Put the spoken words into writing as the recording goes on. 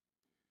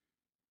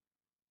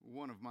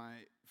One of my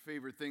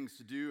favorite things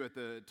to do at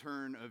the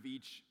turn of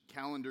each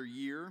calendar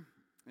year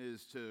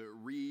is to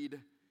read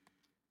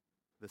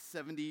the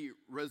 70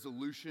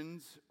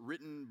 resolutions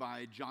written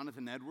by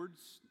Jonathan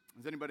Edwards.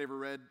 Has anybody ever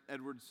read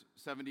Edwards'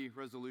 70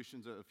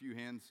 resolutions? A few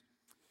hands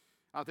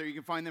out there. You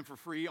can find them for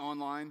free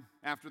online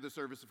after the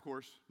service, of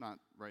course, not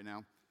right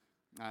now.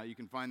 You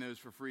can find those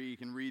for free. You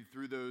can read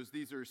through those.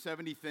 These are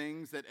 70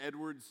 things that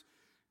Edwards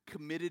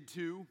committed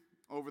to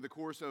over the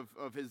course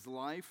of his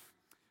life.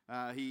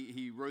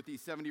 He wrote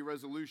these 70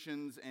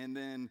 resolutions and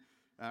then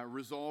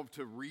resolved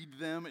to read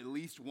them at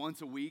least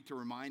once a week to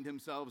remind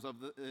himself of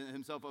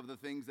the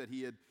things that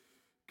he had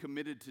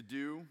committed to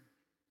do.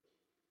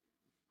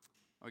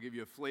 I'll give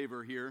you a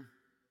flavor here.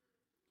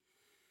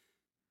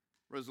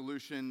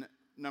 Resolution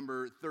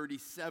number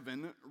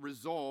 37,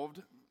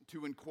 resolved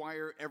to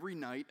inquire every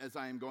night as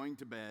I am going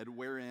to bed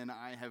wherein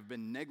I have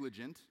been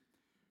negligent,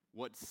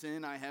 what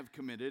sin I have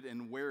committed,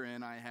 and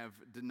wherein I have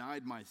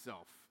denied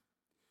myself.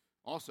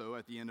 Also,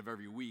 at the end of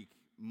every week,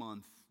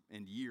 month,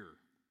 and year.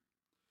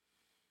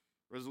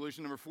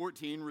 Resolution number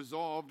 14,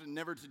 resolved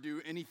never to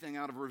do anything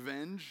out of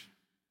revenge.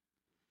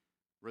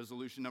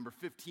 Resolution number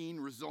 15,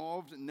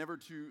 resolved never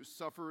to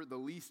suffer the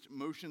least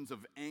motions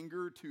of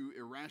anger to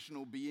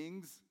irrational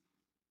beings.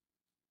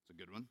 It's a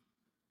good one.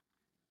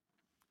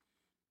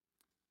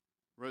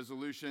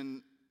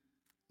 Resolution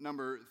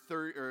number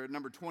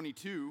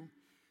 22,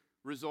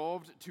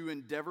 resolved to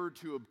endeavor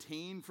to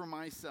obtain for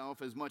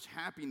myself as much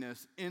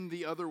happiness in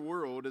the other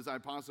world as I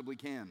possibly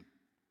can,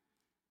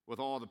 with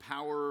all the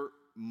power,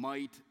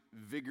 might,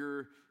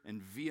 vigor,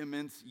 and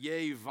vehemence,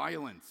 yea,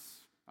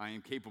 violence, I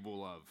am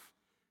capable of,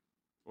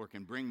 or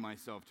can bring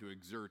myself to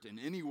exert in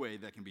any way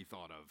that can be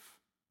thought of.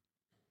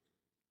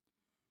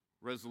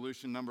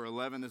 Resolution number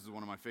 11, this is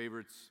one of my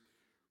favorites,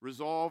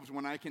 resolved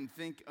when I can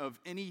think of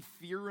any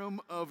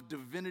theorem of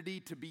divinity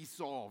to be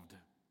solved.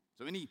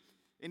 So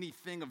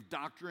anything of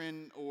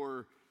doctrine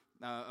or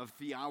of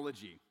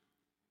theology.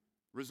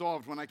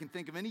 Resolved when I can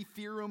think of any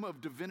theorem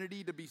of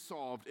divinity to be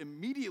solved,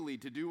 immediately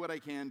to do what I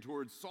can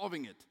towards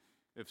solving it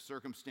if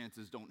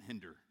circumstances don't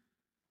hinder.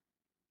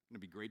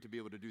 Wouldn't it be great to be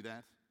able to do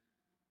that?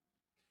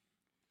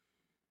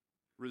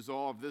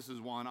 Resolved, this is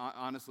one,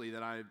 honestly,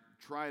 that I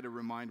try to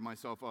remind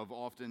myself of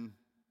often.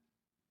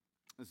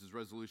 This is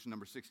resolution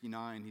number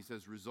 69. He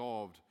says,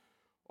 resolved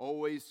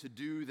always to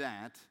do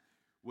that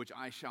which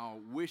I shall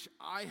wish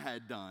I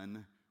had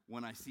done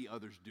when I see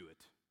others do it.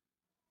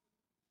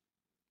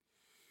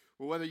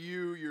 Well, whether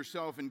you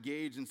yourself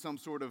engage in some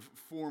sort of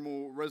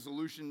formal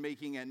resolution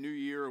making at New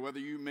Year, or whether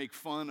you make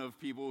fun of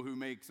people who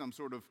make some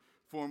sort of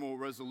formal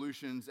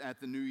resolutions at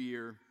the New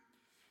Year,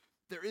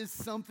 there is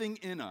something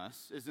in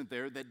us, isn't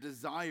there, that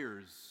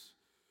desires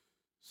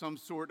some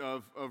sort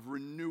of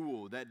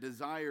renewal, that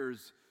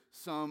desires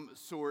some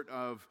sort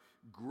of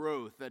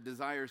growth, that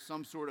desires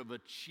some sort of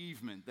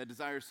achievement, that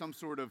desires some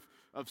sort of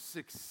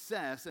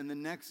success in the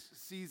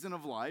next season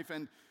of life.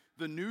 And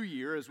the new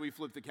year, as we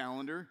flip the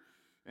calendar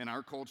in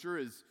our culture,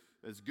 is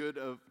as good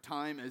of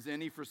time as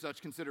any for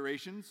such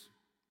considerations.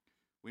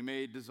 We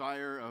may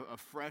desire a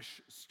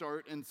fresh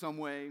start in some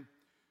way.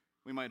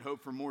 We might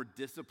hope for more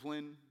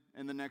discipline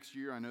in the next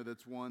year. I know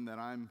that's one that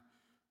I'm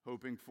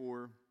hoping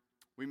for.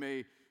 We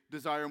may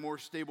desire more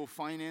stable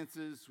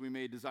finances. We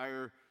may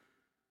desire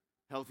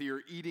healthier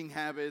eating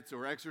habits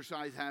or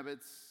exercise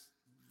habits.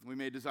 We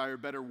may desire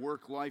better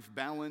work-life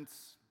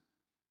balance.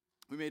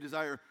 We may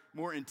desire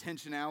more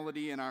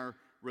intentionality in our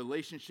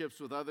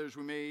relationships with others.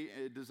 We may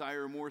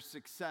desire more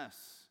success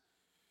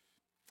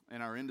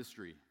in our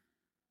industry.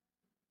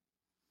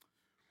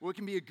 Well, it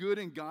can be a good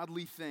and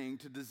godly thing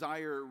to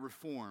desire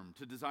reform,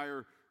 to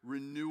desire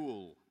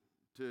renewal,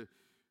 to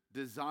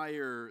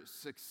desire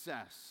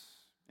success.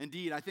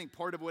 Indeed, I think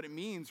part of what it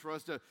means for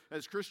us to,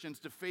 as Christians,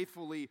 to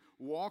faithfully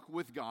walk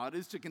with God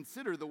is to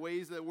consider the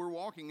ways that we're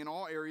walking in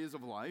all areas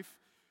of life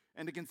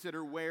and to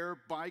consider where,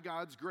 by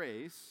God's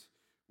grace,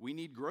 we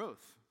need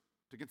growth.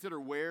 To consider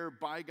where,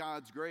 by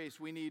God's grace,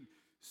 we need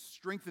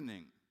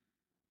strengthening.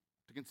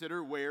 To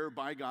consider where,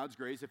 by God's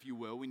grace, if you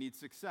will, we need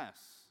success.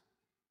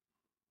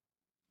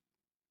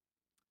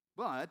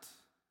 But,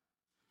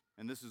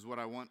 and this is what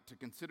I want to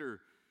consider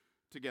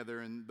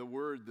together in the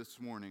Word this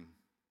morning,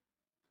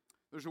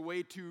 there's a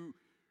way to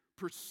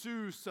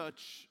pursue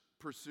such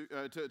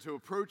to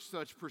approach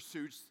such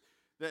pursuits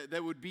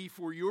that would be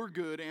for your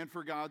good and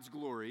for God's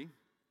glory.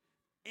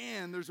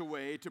 And there's a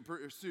way to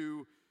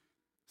pursue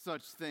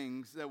such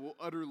things that will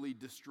utterly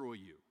destroy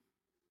you.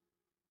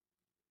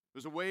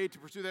 There's a way to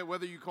pursue that,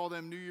 whether you call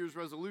them New Year's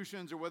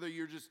resolutions or whether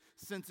you're just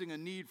sensing a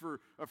need for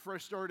a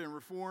fresh start and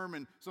reform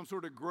and some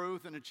sort of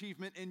growth and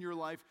achievement in your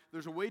life.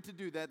 There's a way to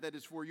do that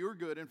is for your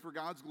good and for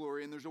God's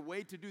glory. And there's a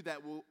way to do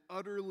that will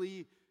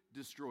utterly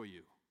destroy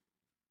you.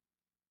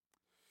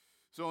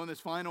 So on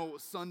this final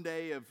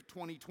Sunday of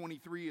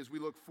 2023, as we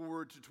look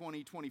forward to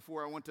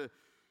 2024, I want to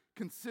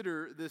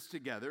consider this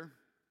together.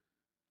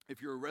 If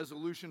you're a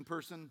resolution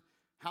person,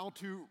 how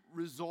to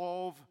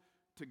resolve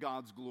to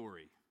God's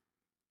glory.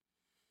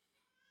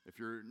 If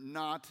you're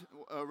not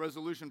a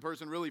resolution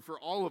person, really for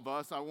all of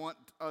us, I want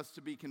us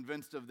to be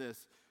convinced of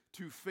this.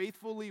 to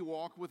faithfully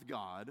walk with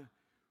God,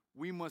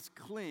 we must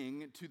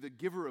cling to the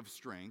giver of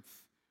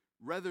strength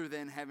rather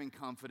than having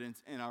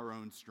confidence in our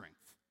own strength.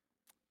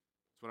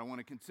 That's what I want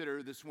to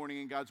consider this morning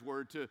in God's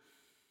Word. To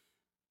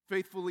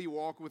faithfully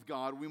walk with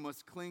God, we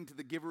must cling to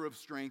the giver of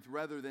strength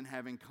rather than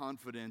having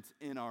confidence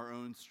in our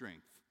own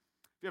strength.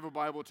 If you have a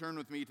Bible, turn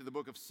with me to the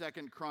book of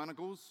 2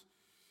 Chronicles,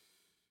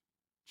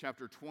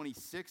 chapter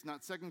 26,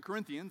 not 2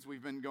 Corinthians.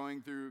 We've been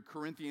going through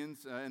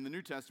Corinthians in the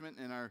New Testament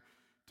in our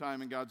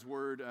time in God's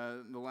Word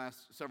in the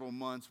last several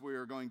months. We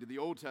are going to the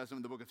Old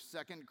Testament, the book of 2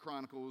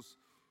 Chronicles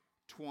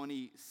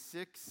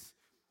 26.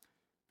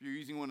 If you're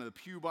using one of the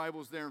Pew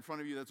Bibles there in front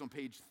of you, that's on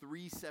page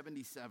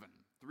 377.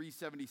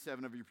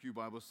 377 of your Pew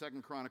Bible,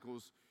 2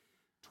 Chronicles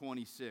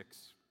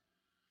 26.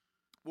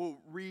 We'll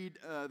read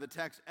the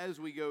text as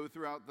we go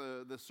throughout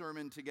the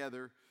sermon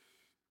together.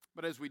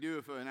 But as we do,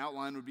 if an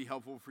outline would be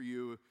helpful for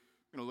you,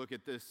 we're going to look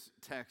at this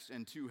text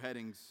in two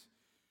headings.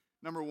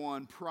 Number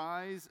one,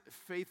 prize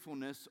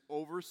faithfulness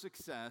over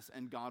success,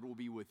 and God will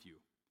be with you.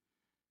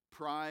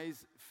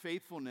 Prize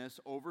faithfulness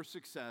over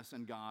success,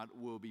 and God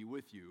will be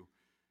with you.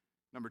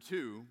 Number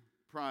two,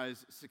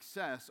 prize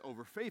success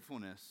over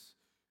faithfulness,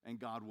 and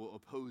God will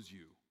oppose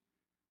you.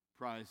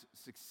 Prize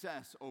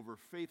success over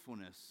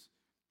faithfulness,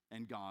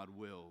 and God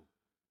will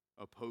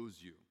oppose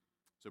you.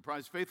 So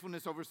prize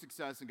faithfulness over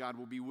success, and God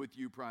will be with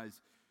you.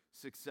 Prize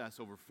success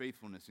over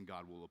faithfulness, and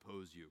God will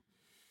oppose you.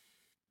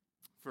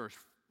 First,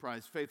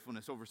 prize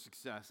faithfulness over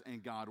success,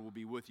 and God will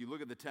be with you.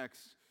 Look at the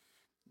text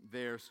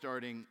there,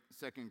 starting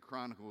 2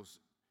 Chronicles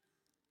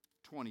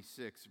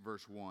 26,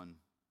 verse 1.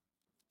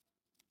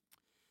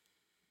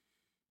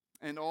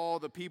 And all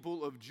the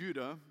people of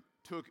Judah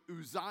took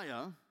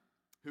Uzziah,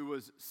 who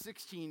was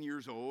 16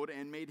 years old,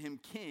 and made him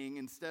king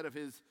instead of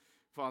his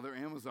father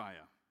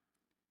Amaziah.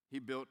 He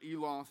built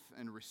Eloth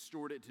and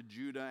restored it to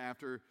Judah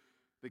after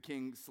the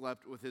king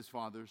slept with his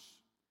fathers.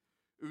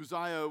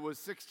 Uzziah was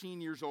 16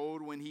 years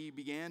old when he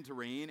began to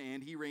reign,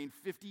 and he reigned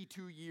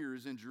 52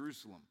 years in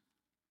Jerusalem.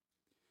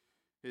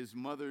 His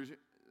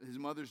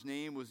mother's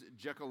name was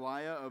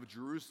Jechaliah of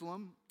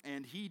Jerusalem,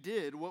 and he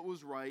did what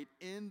was right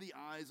in the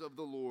eyes of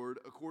the Lord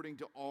according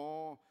to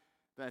all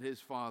that his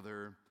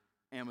father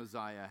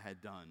Amaziah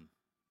had done.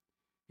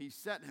 He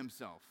set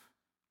himself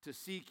to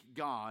seek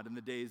God in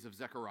the days of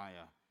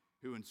Zechariah,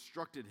 who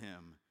instructed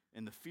him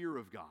in the fear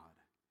of God.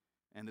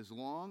 And as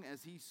long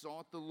as he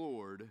sought the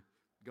Lord,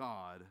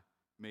 God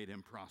made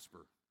him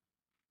prosper.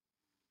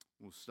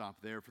 We'll stop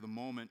there for the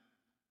moment.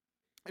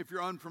 If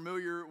you're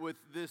unfamiliar with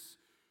this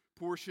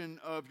portion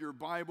of your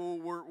Bible,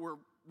 we're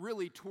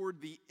really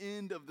toward the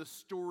end of the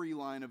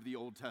storyline of the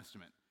Old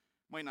Testament.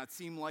 Might not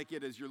seem like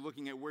it as you're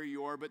looking at where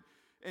you are, but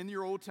in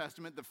your Old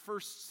Testament, the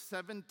first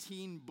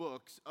 17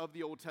 books of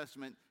the Old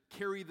Testament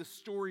carry the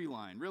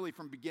storyline. Really,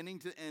 from beginning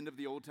to end of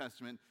the Old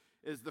Testament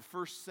is the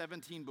first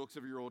 17 books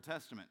of your Old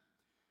Testament.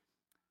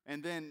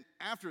 And then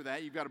after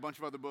that, you've got a bunch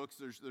of other books.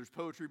 There's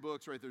poetry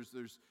books, right?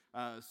 There's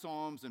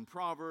Psalms and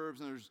Proverbs,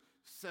 and there's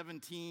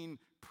 17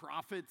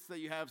 prophets that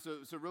you have.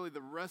 So really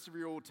the rest of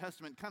your Old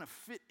Testament kind of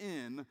fit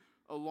in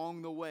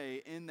along the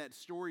way in that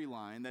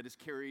storyline that is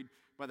carried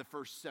by the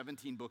first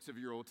 17 books of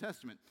your Old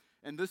Testament.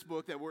 And this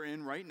book that we're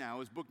in right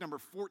now is book number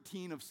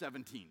 14 of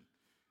 17.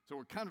 So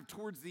we're kind of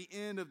towards the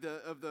end of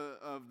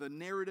the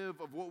narrative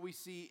of what we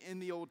see in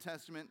the Old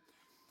Testament.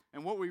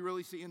 And what we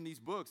really see in these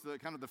books, the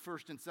kind of the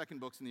first and second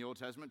books in the Old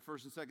Testament,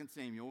 1st and 2nd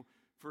Samuel,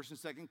 1st and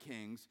 2nd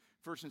Kings,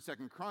 1st and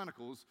 2nd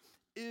Chronicles,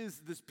 is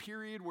this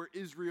period where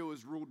Israel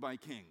is ruled by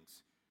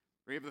kings.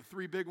 We have the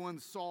three big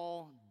ones,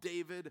 Saul,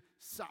 David,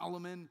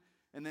 Solomon,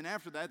 and then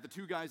after that, the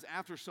two guys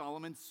after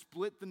Solomon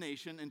split the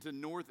nation into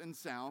north and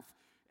south,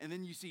 and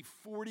then you see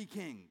 40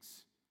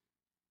 kings,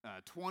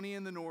 20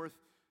 in the north,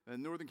 the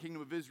northern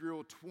kingdom of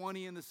Israel,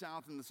 20 in the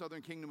south, and the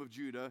southern kingdom of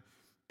Judah.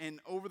 And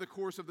over the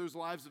course of those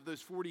lives of those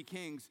 40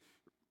 kings,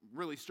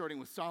 really starting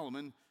with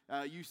Solomon,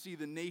 you see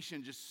the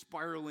nation just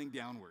spiraling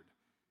downward.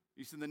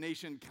 You see the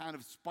nation kind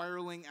of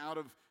spiraling out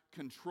of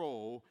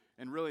control,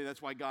 and really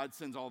that's why God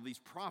sends all these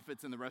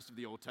prophets in the rest of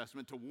the Old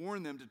Testament to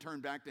warn them to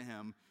turn back to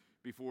him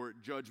before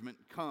judgment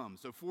comes.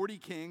 So 40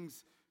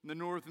 kings in the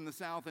north and the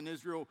south in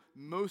Israel,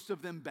 most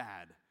of them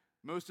bad,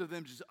 most of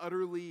them just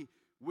utterly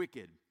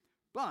wicked.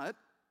 But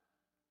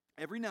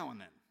every now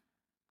and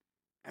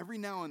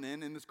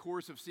then in this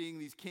course of seeing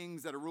these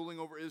kings that are ruling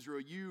over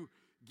Israel, you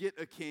get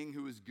a king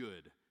who is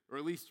good, or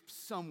at least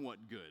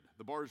somewhat good.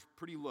 The bar is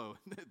pretty low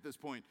at this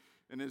point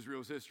in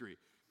Israel's history.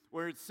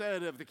 Where it's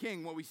said of the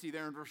king, what we see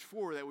there in verse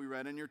 4 that we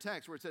read in your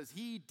text, where it says,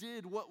 he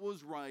did what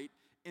was right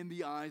in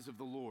the eyes of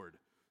the Lord.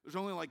 There's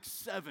only like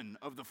 7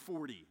 of the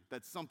 40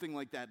 that something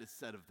like that is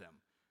said of them,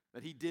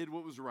 that he did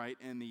what was right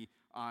in the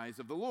eyes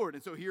of the Lord.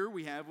 And so here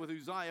we have with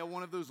Uzziah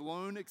one of those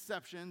lone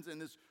exceptions in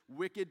this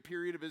wicked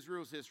period of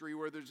Israel's history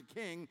where there's a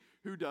king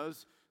who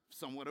does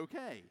somewhat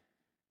okay,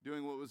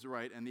 doing what was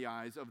right in the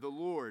eyes of the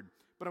Lord.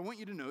 But I want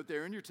you to note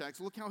there in your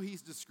text, look how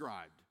he's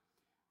described.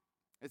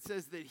 It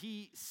says that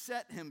he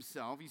set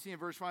himself, you see in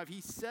verse 5,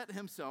 he set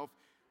himself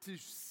to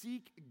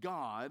seek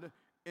God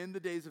in the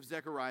days of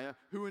Zechariah,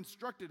 who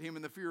instructed him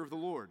in the fear of the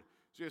Lord.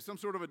 So you have some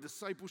sort of a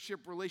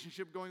discipleship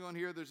relationship going on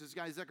here. There's this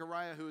guy,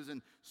 Zechariah, who is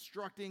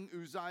instructing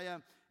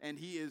Uzziah, and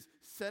he is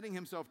setting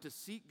himself to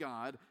seek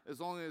God as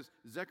long as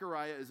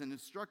Zechariah is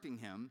instructing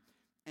him.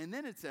 And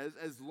then it says,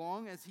 as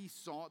long as he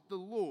sought the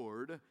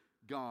Lord,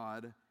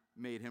 God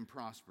made him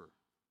prosper.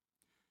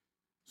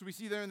 So we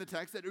see there in the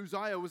text that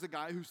Uzziah was a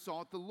guy who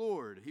sought the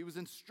Lord. He was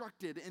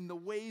instructed in the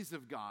ways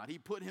of God. He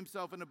put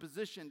himself in a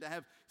position to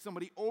have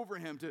somebody over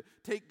him to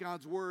take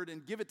God's word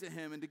and give it to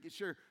him and to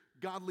share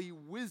godly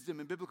wisdom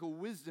and biblical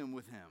wisdom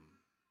with him.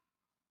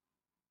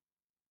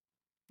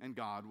 And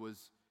God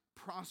was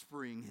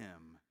prospering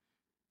him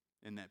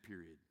in that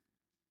period.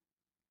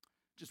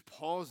 Just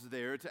pause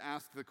there to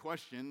ask the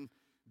question,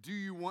 do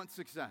you want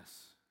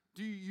success?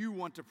 Do you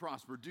want to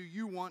prosper? Do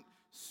you want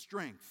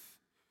strength?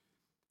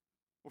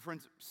 Well,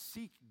 friends,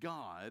 seek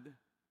God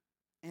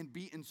and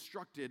be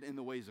instructed in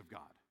the ways of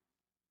God.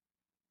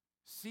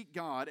 Seek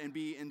God and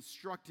be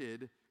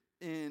instructed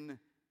in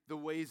the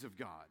ways of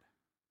God.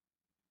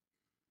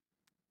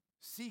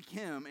 Seek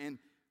Him and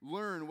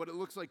learn what it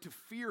looks like to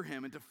fear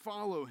Him and to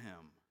follow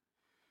Him.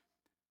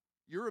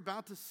 You're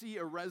about to see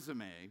a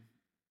resume.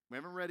 We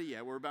haven't read it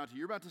yet.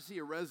 You're about to see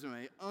a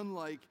resume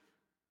unlike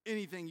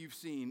anything you've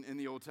seen in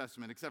the Old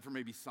Testament, except for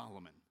maybe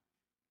Solomon.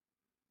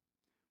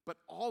 But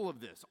all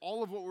of this,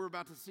 all of what we're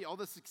about to see, all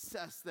the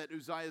success that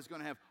Uzziah is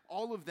going to have,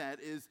 all of that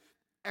is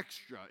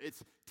extra.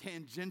 It's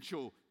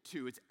tangential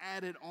to, it's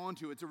added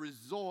onto, it's a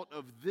result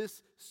of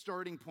this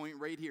starting point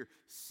right here,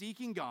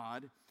 seeking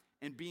God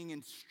and being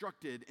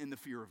instructed in the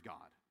fear of God.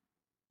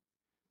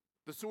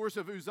 The source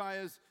of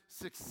Uzziah's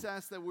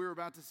success that we're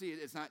about to see,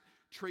 it's not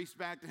traced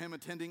back to him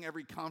attending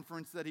every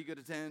conference that he could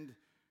attend.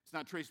 It's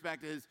not traced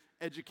back to his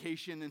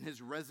education and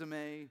his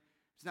resume.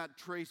 It's not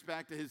traced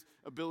back to his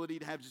ability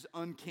to have just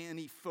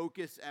uncanny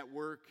focus at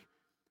work.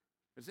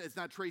 It's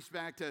not traced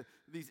back to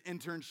these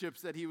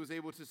internships that he was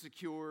able to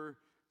secure,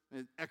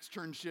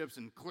 externships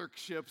and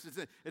clerkships.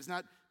 It's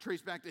not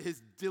traced back to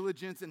his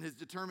diligence and his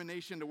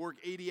determination to work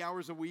 80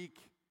 hours a week.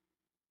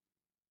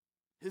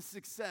 His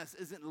success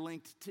isn't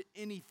linked to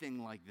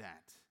anything like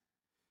that.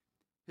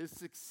 His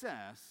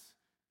success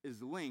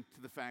is linked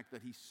to the fact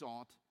that he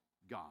sought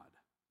God.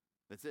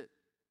 That's it.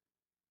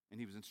 And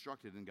he was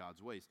instructed in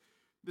God's ways.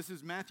 This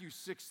is Matthew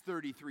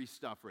 6:33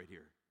 stuff right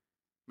here.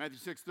 Matthew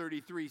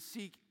 6:33,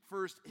 seek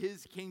first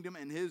his kingdom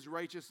and his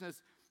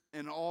righteousness,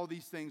 and all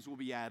these things will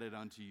be added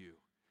unto you.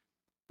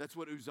 That's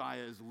what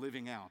Uzziah is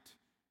living out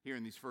here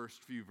in these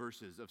first few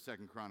verses of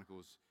 2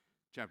 Chronicles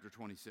chapter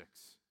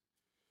 26.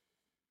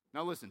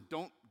 Now listen,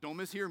 don't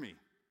mishear me.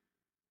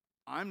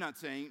 I'm not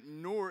saying,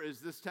 nor is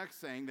this text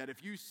saying, that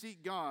if you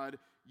seek God,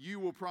 you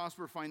will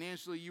prosper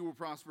financially, you will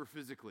prosper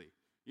physically.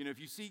 You know, if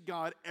you seek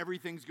God,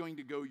 everything's going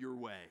to go your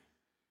way.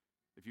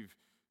 If you've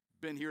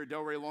been here at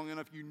Delray long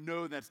enough, you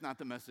know that's not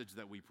the message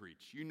that we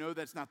preach. You know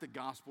that's not the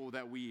gospel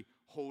that we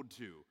hold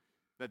to,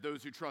 that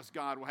those who trust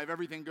God will have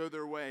everything go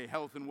their way,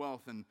 health and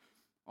wealth and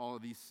all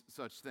of these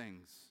such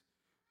things.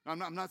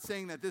 I'm not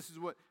saying that this is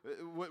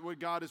what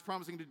God is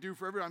promising to do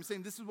for everyone. I'm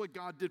saying this is what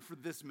God did for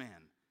this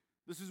man.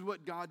 This is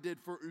what God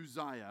did for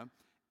Uzziah.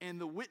 And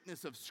the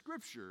witness of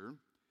Scripture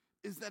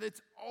is that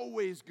it's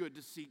always good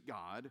to seek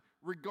God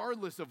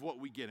regardless of what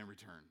we get in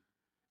return.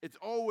 It's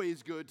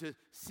always good to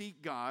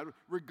seek God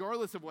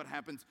regardless of what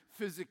happens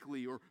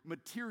physically or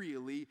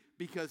materially,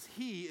 because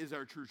He is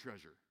our true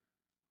treasure.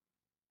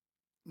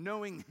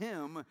 Knowing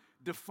Him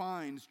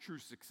defines true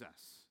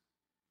success.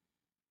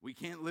 We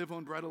can't live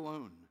on bread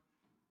alone.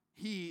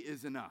 He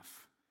is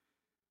enough.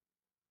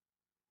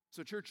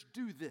 So church,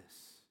 do this.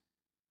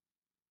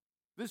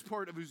 This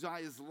part of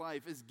Uzziah's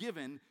life is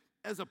given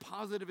as a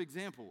positive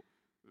example.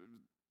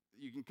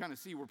 You can kind of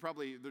see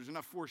there's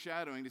enough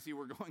foreshadowing to see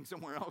we're going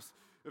somewhere else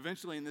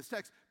eventually in this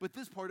text, but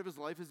this part of his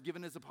life is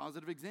given as a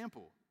positive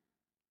example.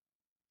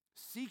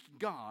 Seek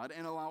God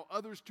and allow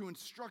others to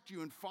instruct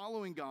you in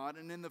following God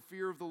and in the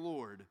fear of the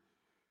Lord.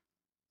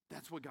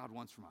 That's what God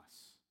wants from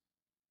us.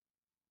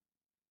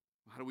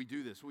 How do we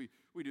do this? We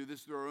do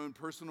this through our own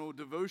personal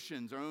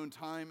devotions, our own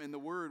time in the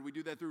Word. We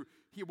do that through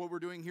what we're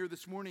doing here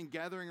this morning,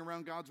 gathering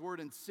around God's Word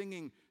and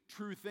singing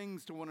true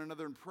things to one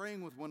another and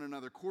praying with one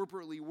another,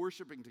 corporately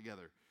worshiping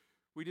together.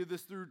 We do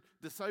this through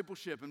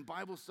discipleship and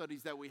Bible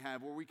studies that we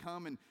have, where we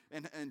come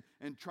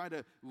and try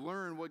to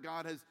learn what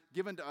God has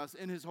given to us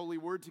in His holy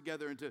Word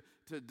together, and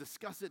to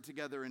discuss it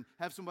together and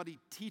have somebody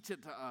teach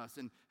it to us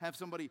and have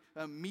somebody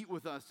meet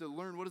with us to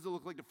learn what does it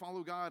look like to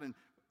follow God, and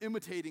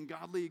imitating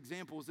godly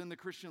examples in the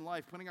Christian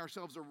life, putting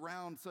ourselves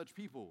around such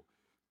people.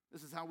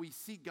 This is how we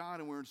seek God,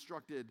 and we're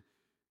instructed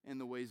in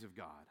the ways of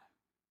God.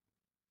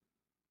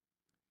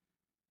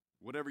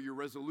 Whatever your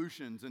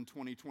resolutions in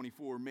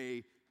 2024,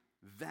 may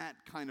that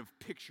kind of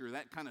picture,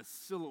 that kind of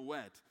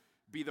silhouette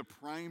be the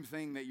prime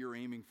thing that you're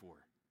aiming for.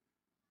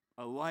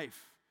 A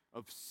life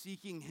of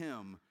seeking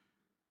Him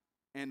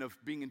and of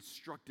being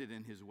instructed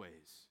in His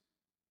ways.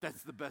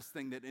 That's the best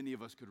thing that any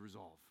of us could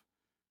resolve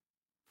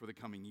for the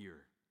coming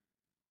year.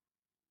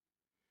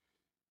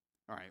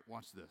 All right,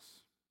 watch this.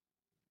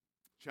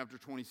 Chapter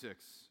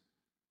 26,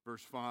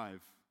 verse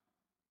 5.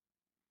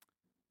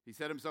 He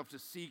set himself to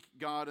seek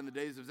God in the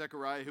days of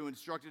Zechariah, who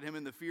instructed him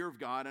in the fear of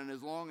God, and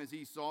as long as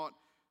he sought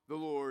the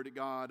Lord,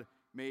 God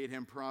made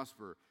him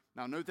prosper.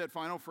 Now note that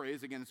final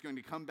phrase. Again, it's going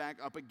to come back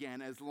up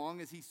again. As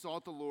long as he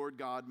sought the Lord,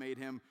 God made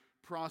him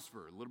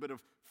prosper. A little bit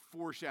of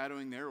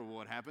foreshadowing there of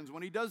what happens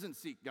when he doesn't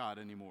seek God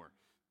anymore.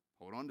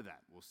 Hold on to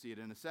that. We'll see it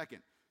in a second.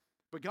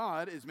 But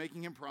God is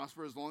making him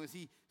prosper as long as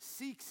he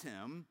seeks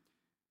him.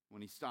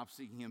 When he stops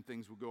seeking him,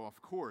 things will go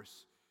off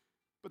course.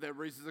 But that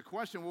raises a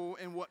question, well,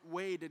 in what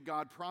way did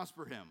God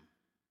prosper him?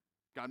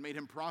 God made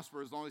him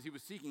prosper as long as he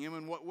was seeking him.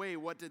 In what way?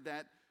 What did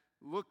that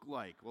look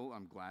like? Well,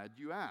 I'm glad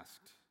you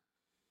asked.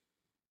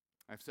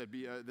 I've said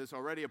this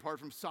already. Apart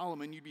from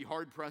Solomon, you'd be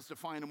hard-pressed to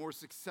find a more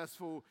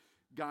successful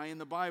guy in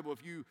the Bible.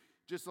 If you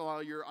just allow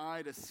your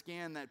eye to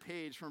scan that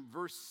page from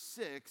verse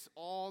 6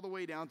 all the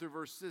way down through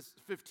verse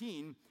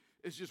 15,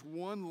 it's just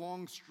one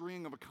long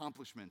string of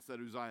accomplishments that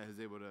Uzziah is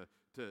able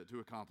to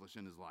accomplish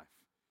in his life.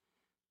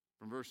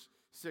 From verse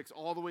 6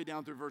 all the way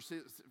down through verse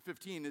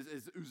 15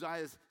 is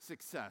Uzziah's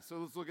success. So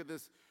let's look at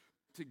this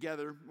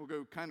together. We'll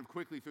go kind of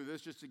quickly through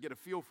this just to get a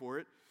feel for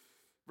it.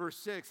 Verse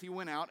 6, he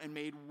went out and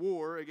made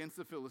war against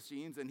the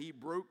Philistines, and he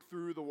broke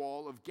through the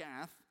wall of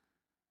Gath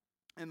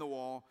and the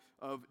wall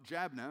of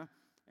Jabneh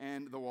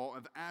and the wall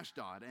of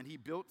Ashdod. And he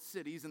built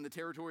cities in the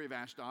territory of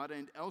Ashdod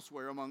and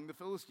elsewhere among the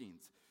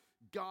Philistines.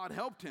 God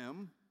helped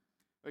him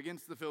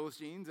against the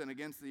Philistines and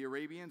against the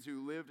Arabians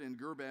who lived in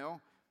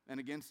Gurbaal and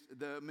against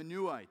the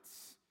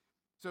Menuhites.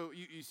 So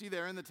you see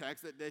there in the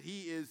text that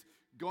he is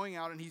going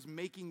out and he's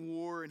making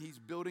war and he's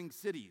building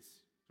cities.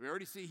 So we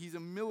already see he's a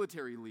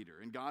military leader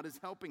and God is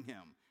helping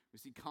him. We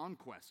see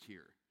conquest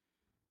here.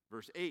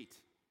 Verse 8,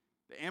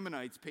 the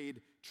Ammonites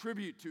paid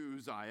tribute to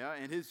Uzziah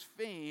and his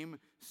fame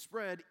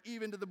spread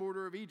even to the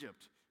border of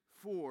Egypt,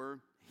 for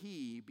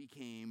he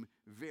became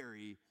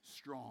very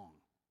strong.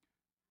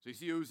 So you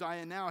see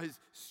Uzziah now, his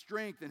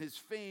strength and his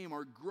fame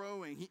are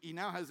growing. He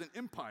now has an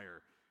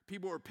empire.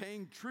 People are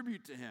paying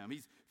tribute to him.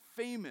 He's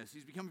famous.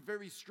 He's become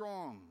very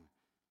strong.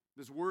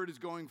 This word is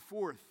going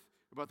forth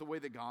about the way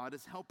that God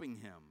is helping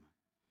him.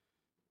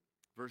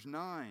 Verse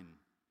 9,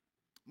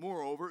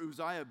 moreover,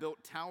 Uzziah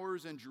built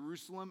towers in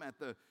Jerusalem at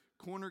the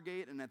corner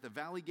gate and at the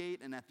valley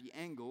gate and at the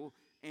angle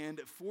and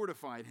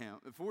fortified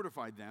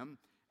them,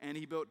 and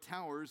he built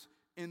towers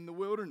in the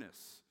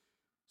wilderness.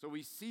 So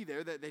we see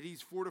there that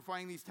he's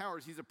fortifying these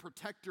towers. He's a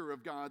protector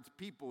of God's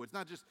people. It's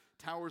not just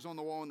towers on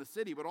the wall in the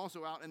city, but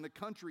also out in the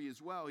country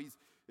as well. He's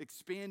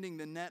expanding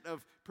the net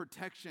of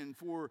protection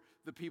for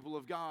the people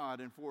of God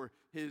and for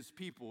his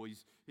people.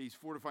 He's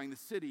fortifying the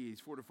city.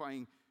 He's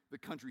fortifying the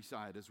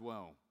countryside as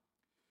well.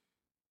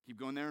 Keep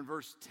going there in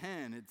verse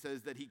 10. It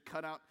says that he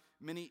cut out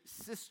many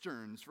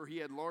cisterns, for he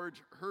had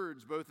large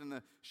herds both in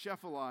the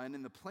Shephelah and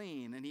in the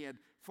plain, and he had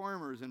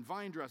farmers and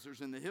vine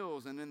dressers in the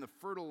hills and in the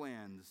fertile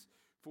lands,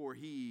 for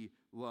he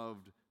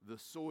loved the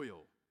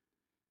soil.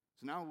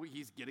 So now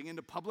he's getting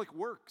into public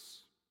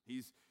works.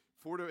 He's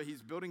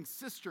building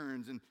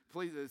cisterns, and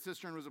the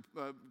cistern was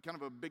kind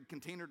of a big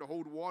container to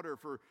hold water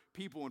for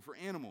people and for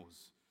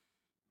animals.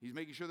 He's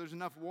making sure there's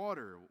enough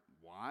water.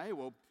 Why?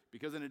 Well,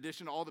 because in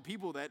addition to all the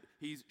people that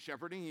he's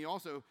shepherding, he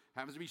also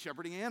happens to be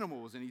shepherding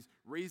animals, and he's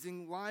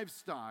raising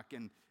livestock,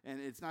 and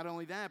it's not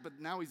only that, but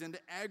now he's into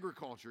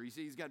agriculture. You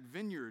see, he's got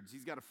vineyards,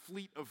 he's got a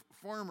fleet of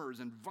farmers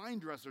and vine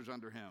dressers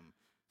under him.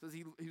 It says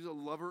he's a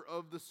lover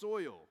of the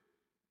soil.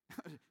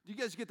 Do you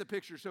guys get the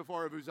picture so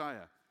far of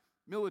Uzziah?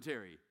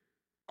 Military,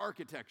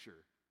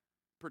 architecture,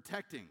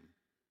 protecting,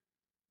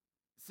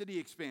 city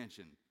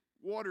expansion,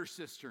 water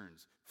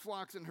cisterns,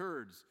 flocks and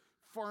herds,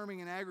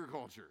 farming and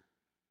agriculture.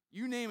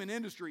 You name an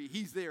industry,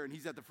 he's there and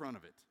he's at the front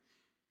of it.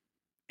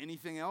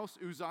 Anything else,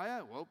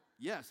 Uzziah? Well,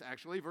 yes,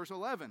 actually, verse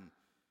 11.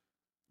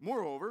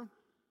 Moreover,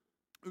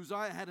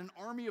 Uzziah had an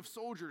army of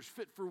soldiers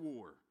fit for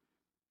war.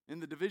 In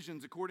the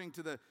divisions, according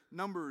to the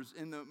numbers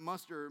in the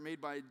muster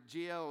made by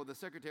Jeiel, the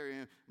secretary,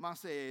 and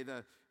Maaseiah,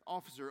 the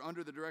officer,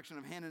 under the direction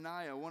of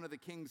Hananiah, one of the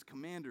king's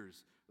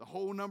commanders. The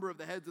whole number of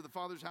the heads of the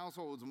fathers'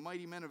 households,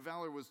 mighty men of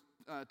valor, was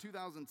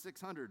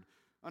 2,600.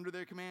 Under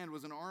their command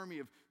was an army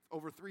of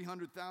over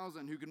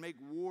 300,000 who could make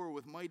war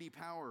with mighty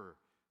power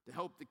to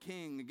help the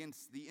king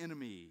against the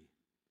enemy.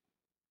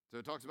 So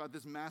it talks about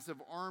this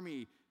massive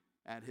army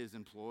at his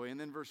employ. And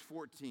then verse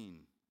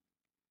 14.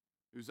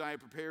 Uzziah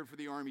prepared for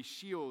the army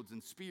shields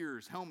and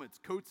spears, helmets,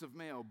 coats of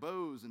mail,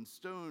 bows, and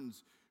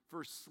stones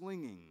for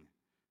slinging.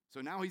 So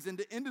now he's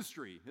into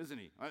industry, isn't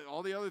he?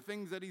 All the other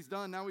things that he's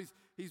done, now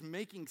he's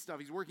making stuff.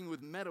 He's working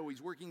with metal.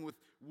 He's working with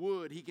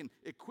wood. He can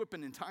equip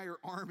an entire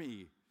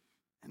army.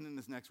 And then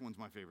this next one's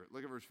my favorite.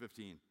 Look at verse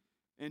 15.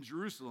 In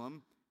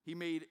Jerusalem, he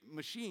made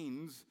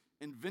machines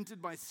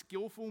invented by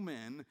skillful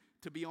men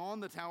to be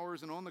on the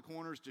towers and on the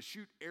corners to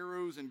shoot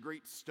arrows and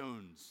great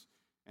stones.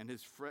 And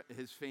his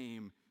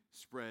fame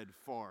spread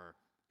far.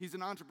 He's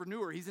an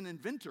entrepreneur. He's an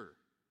inventor.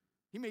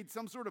 He made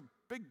some sort of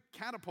big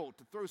catapult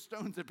to throw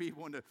stones at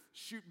people and to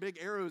shoot big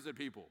arrows at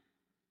people.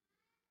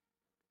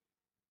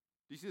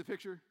 Do you see the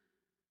picture?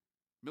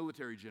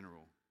 Military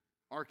general,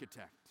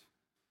 architect,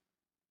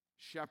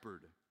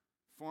 shepherd,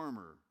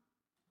 farmer,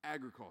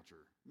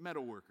 agriculture,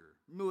 metal worker,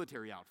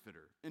 military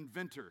outfitter,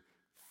 inventor,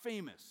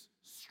 famous,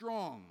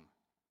 strong.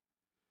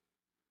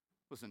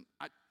 Listen,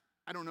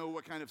 I don't know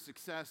what kind of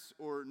success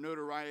or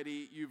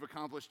notoriety you've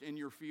accomplished in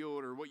your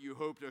field or what you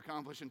hope to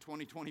accomplish in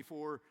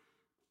 2024,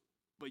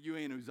 but you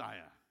ain't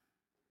Uzziah.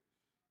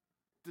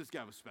 This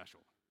guy was special.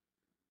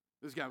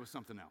 This guy was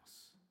something else.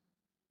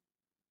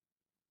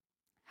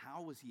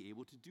 How was he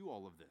able to do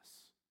all of this?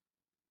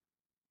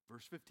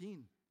 Verse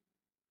 15.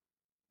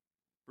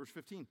 Verse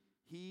 15.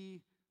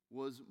 He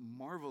was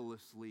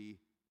marvelously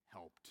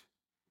helped.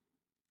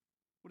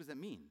 What does that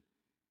mean?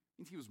 It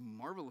means he was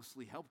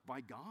marvelously helped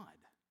by God.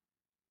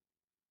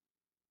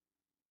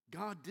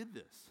 God did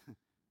this.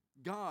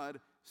 God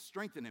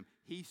strengthened him.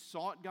 He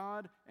sought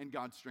God, and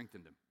God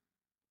strengthened him.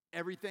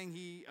 Everything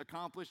he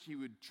accomplished, he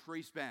would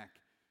trace back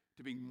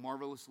to being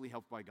marvelously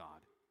helped by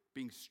God,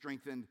 being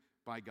strengthened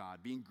by God,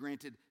 being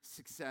granted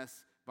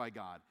success by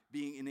God,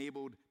 being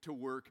enabled to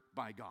work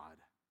by God.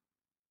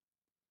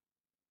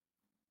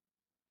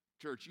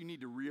 Church, you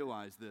need to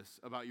realize this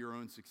about your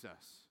own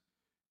success.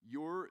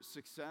 Your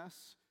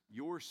success,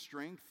 your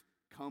strength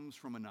comes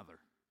from another.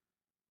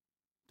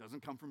 It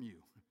doesn't come from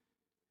you.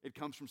 It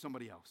comes from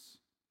somebody else.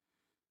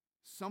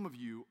 Some of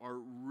you are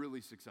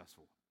really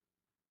successful,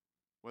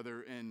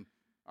 whether in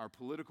our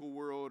political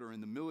world or in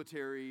the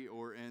military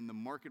or in the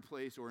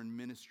marketplace or in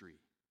ministry.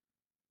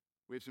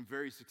 We have some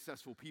very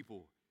successful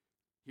people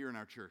here in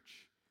our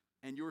church.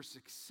 And your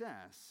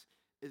success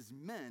is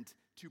meant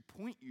to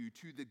point you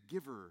to the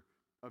giver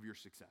of your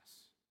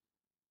success.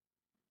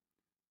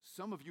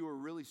 Some of you are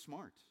really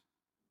smart,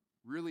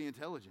 really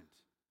intelligent.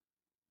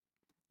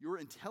 Your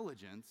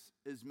intelligence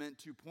is meant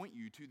to point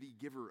you to the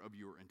giver of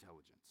your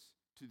intelligence,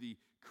 to the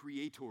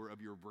creator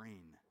of your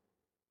brain.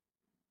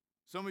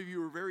 Some of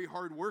you are very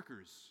hard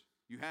workers.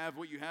 You have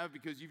what you have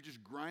because you've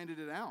just grinded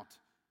it out.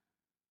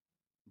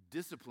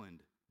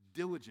 Disciplined,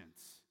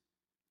 diligence.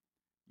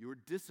 Your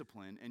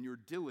discipline and your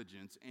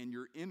diligence and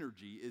your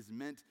energy is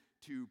meant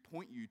to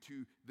point you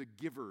to the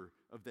giver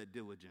of that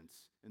diligence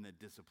and that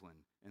discipline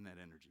and that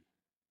energy.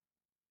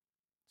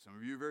 Some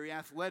of you are very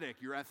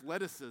athletic. Your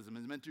athleticism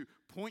is meant to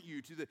point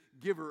you to the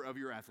giver of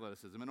your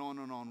athleticism, and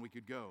on we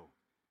could go.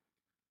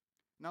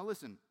 Now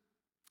listen,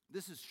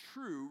 this is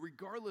true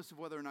regardless of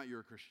whether or not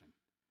you're a Christian.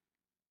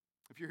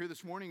 If you're here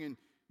this morning and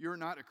you're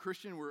not a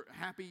Christian, we're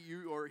happy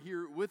you are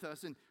here with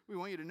us, and we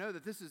want you to know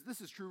that this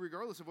is true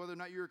regardless of whether or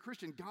not you're a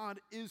Christian. God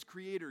is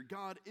creator.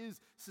 God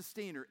is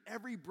sustainer.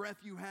 Every breath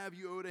you have,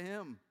 you owe to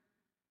him.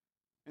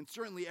 And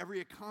certainly every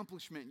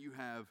accomplishment you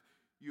have,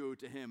 you owe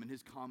to him and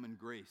his common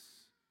grace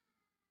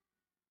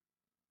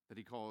that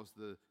he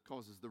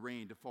causes the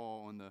rain to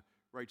fall on the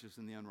righteous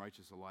and the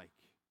unrighteous alike.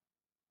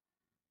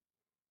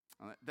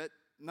 That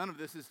none of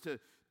this is to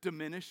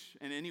diminish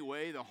in any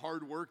way the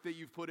hard work that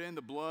you've put in,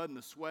 the blood and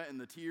the sweat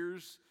and the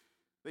tears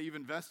that you've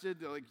invested.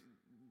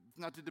 It's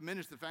not to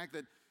diminish the fact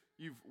that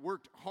you've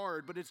worked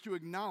hard, but it's to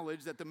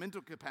acknowledge that the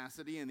mental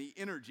capacity and the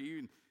energy,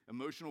 and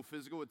emotional,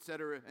 physical,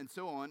 etc., and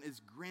so on, is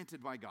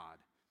granted by God.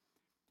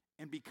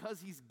 And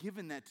because he's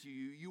given that to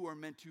you, you are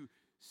meant to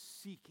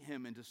seek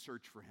him and to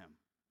search for him.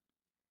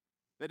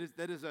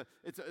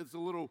 It's a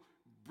little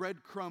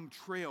breadcrumb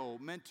trail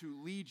meant to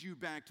lead you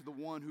back to the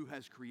one who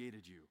has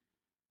created you,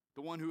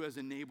 the one who has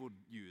enabled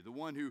you, the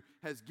one who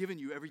has given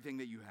you everything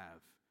that you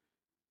have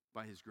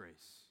by his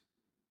grace.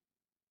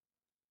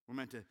 We're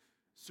meant to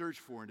search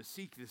for and to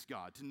seek this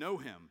God, to know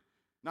him,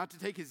 not to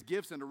take his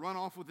gifts and to run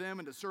off with them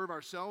and to serve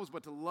ourselves,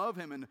 but to love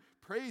him and to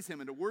praise him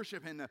and to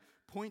worship him and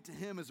to point to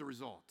him as a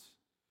result.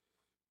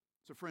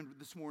 So friend,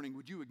 this morning,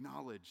 would you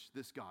acknowledge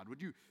this God?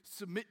 Would you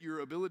submit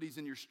your abilities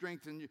and your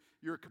strength and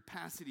your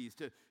capacities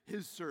to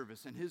his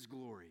service and his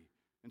glory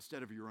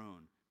instead of your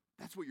own?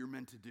 That's what you're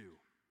meant to do.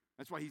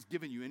 That's why he's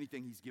given you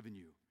anything he's given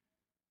you.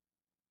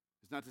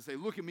 It's not to say,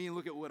 look at me and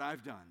look at what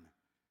I've done.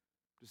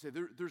 To say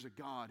there's a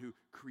God who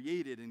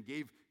created and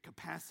gave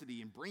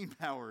capacity and brain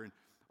power and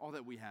all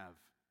that we have.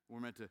 We're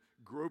meant to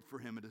grope for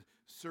him and to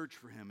search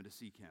for him and to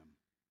seek him.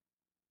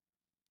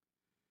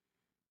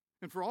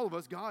 And for all of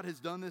us, God has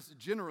done this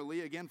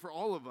generally, again, for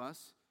all of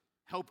us,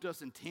 helped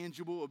us in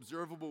tangible,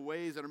 observable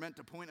ways that are meant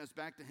to point us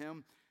back to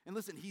him. And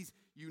listen, he's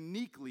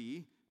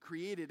uniquely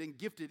created and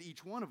gifted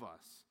each one of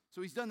us.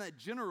 So he's done that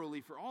generally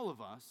for all of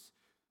us,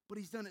 but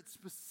he's done it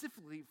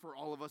specifically for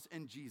all of us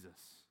in Jesus.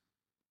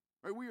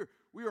 Right?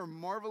 We are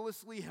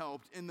marvelously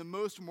helped in the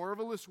most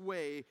marvelous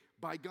way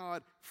by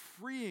God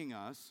freeing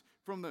us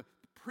from the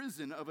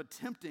prison of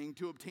attempting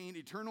to obtain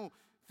eternal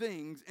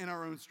things in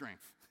our own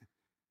strength.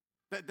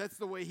 That's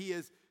the way he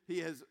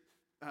has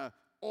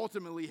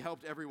ultimately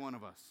helped every one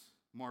of us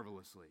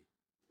marvelously.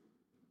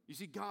 You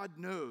see, God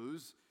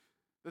knows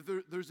that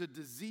there's a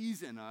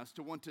disease in us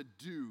to want to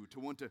do, to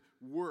want to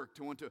work,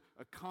 to want to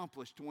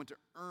accomplish, to want to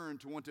earn,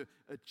 to want to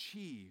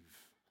achieve.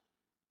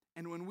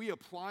 And when we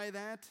apply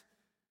that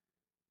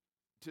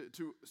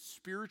to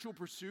spiritual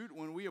pursuit,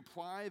 when we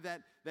apply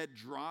that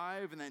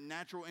drive and that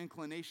natural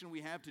inclination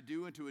we have to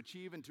do and to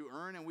achieve and to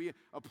earn, and we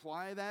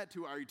apply that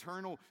to our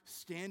eternal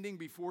standing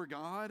before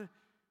God,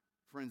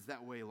 friends,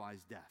 that way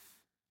lies death.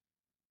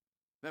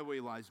 That way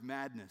lies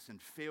madness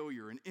and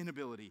failure and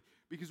inability,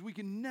 because we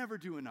can never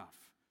do enough.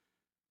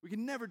 We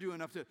can never do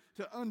enough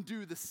to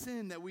undo the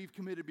sin that we've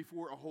committed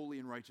before a holy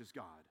and righteous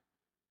God.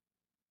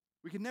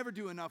 We can never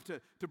do enough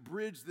to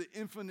bridge the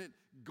infinite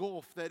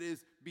gulf that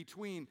is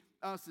between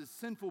us as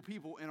sinful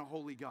people and a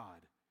holy God.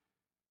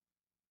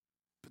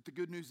 But the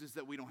good news is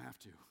that we don't have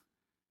to.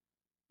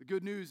 The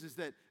good news is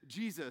that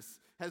Jesus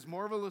has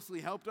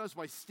marvelously helped us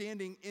by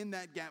standing in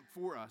that gap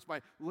for us,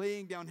 by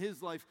laying down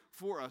his life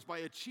for us, by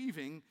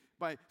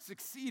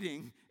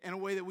succeeding in a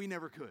way that we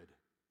never could,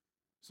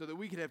 so that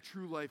we could have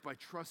true life by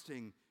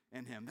trusting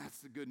in him. That's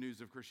the good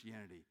news of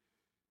Christianity.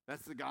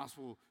 That's the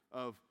gospel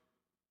of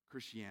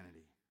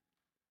Christianity.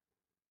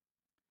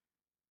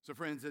 So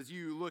friends, as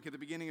you look at the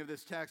beginning of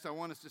this text, I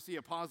want us to see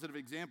a positive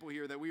example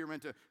here that we are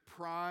meant to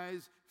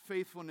prize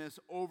faithfulness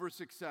over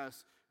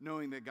success,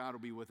 knowing that God will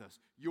be with us.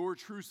 Your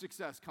true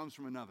success comes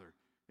from another.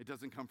 It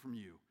doesn't come from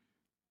you.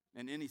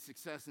 And any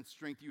success and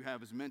strength you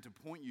have is meant to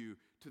point you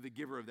to the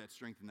giver of that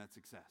strength and that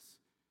success.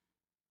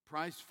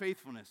 Prize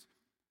faithfulness,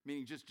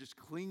 meaning just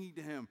clinging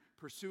to him,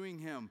 pursuing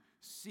him,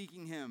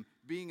 seeking him,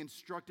 being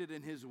instructed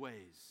in his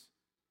ways.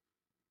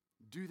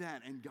 Do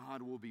that and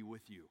God will be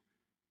with you.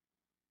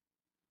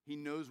 He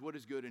knows what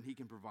is good and he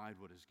can provide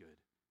what is good.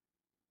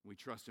 We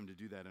trust him to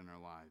do that in our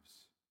lives.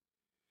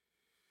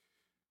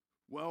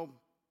 Well,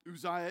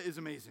 Uzziah is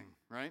amazing,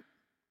 right?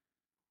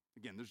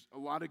 Again, there's a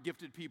lot of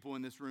gifted people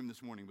in this room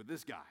this morning, but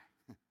this guy,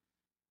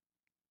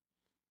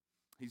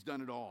 he's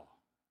done it all.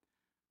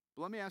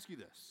 But let me ask you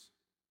this.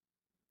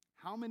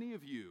 How many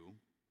of you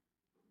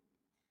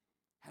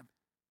have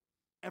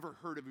ever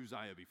heard of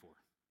Uzziah before?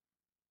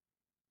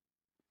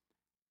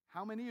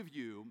 How many of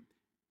you,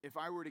 if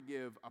I were to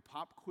give a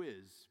pop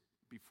quiz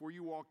before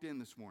you walked in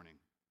this morning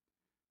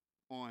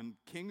on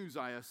King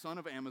Uzziah, son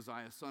of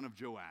Amaziah, son of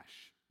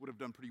Joash, would have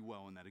done pretty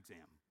well in that exam?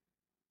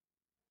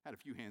 Had a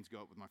few hands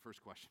go up with my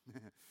first question.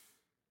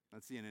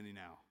 Not seeing any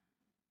now.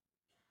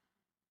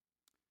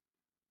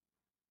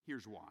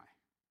 Here's why.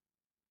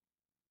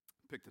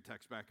 Pick the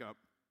text back up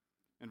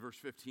in verse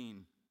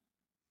 15.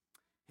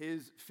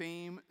 His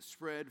fame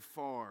spread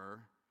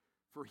far,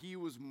 for he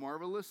was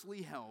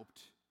marvelously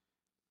helped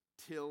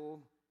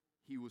till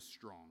he was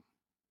strong.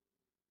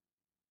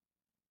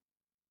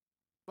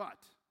 But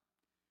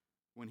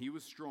when he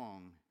was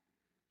strong,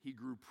 he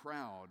grew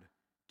proud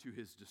to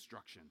his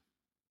destruction.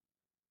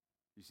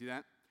 You see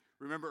that?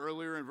 Remember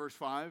earlier in verse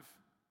 5,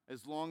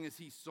 as long as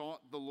he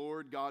sought the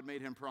Lord, God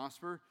made him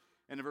prosper.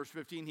 And in verse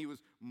 15, he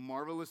was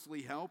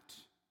marvelously helped.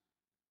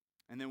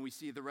 And then we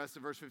see the rest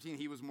of verse 15,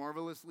 he was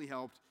marvelously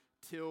helped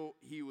till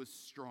he was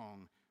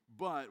strong.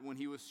 But when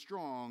he was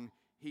strong,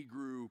 he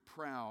grew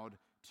proud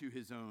to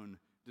his own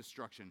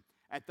destruction.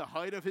 At the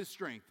height of his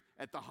strength,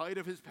 at the height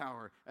of his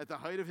power, at the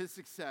height of his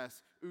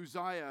success,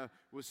 Uzziah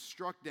was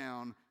struck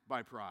down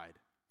by pride.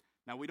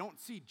 Now, we don't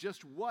see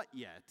just what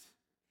yet,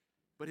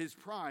 but his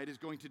pride is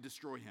going to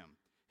destroy him.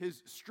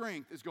 His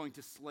strength is going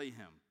to slay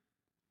him.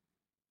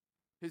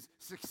 His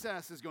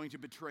success is going to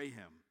betray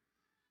him.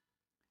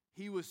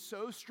 He was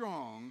so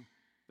strong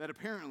that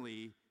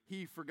apparently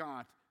he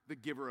forgot the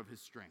giver of his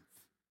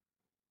strength.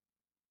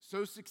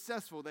 So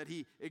successful that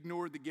he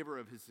ignored the giver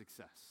of his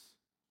success.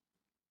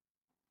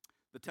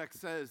 The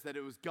text says that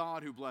it was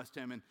God who blessed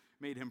him and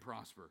made him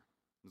prosper.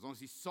 As long as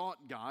he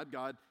sought God,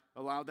 God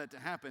allowed that to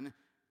happen.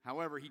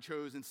 However, he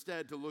chose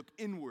instead to look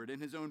inward in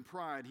his own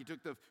pride. He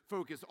took the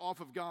focus off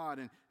of God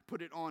and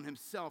put it on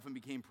himself and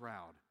became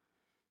proud.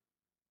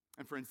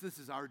 And friends, this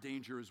is our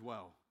danger as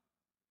well.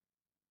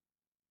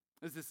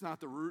 Is this not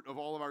the root of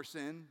all of our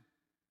sin?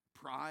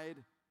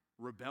 Pride,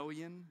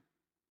 rebellion.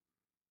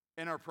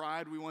 In our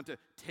pride, we want to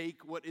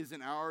take what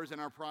isn't ours. In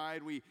our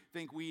pride, we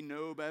think we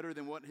know better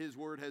than what his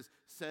word has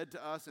said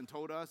to us and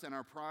told us. In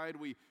our pride,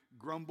 we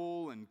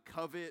grumble and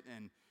covet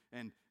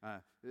and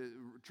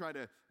try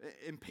to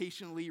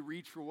impatiently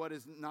reach for what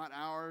is not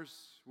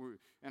ours.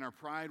 In our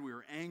pride, we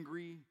are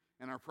angry.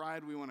 In our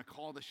pride, we want to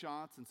call the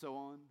shots and so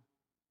on.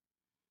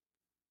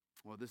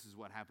 Well, this is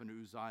what happened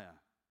to Uzziah.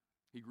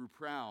 He grew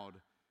proud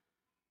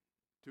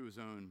to his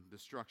own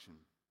destruction.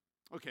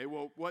 Okay,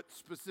 well, what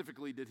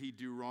specifically did he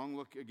do wrong?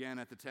 Look again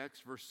at the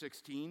text, verse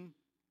 16.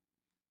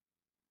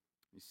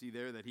 You see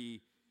there that when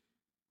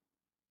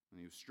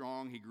he was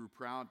strong, he grew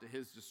proud to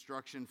his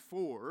destruction,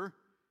 for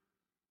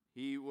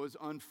he was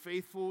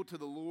unfaithful to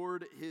the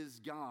Lord his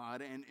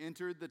God and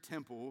entered the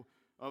temple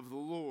of the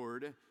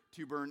Lord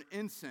to burn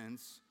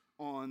incense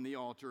on the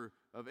altar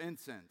of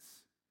incense.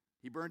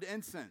 He burned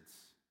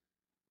incense.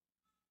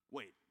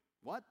 Wait,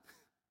 what?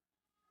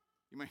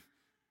 You might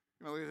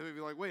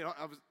be like, wait,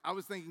 I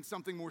was thinking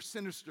something more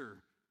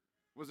sinister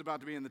was about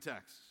to be in the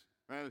text.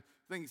 Right? I was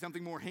thinking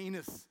something more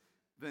heinous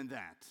than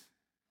that.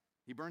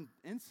 He burned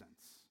incense.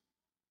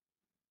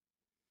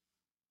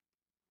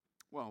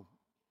 Well,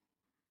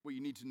 what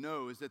you need to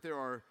know is that there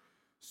are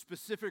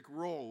specific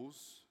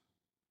roles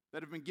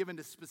that have been given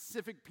to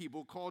specific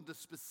people called to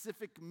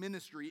specific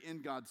ministry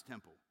in God's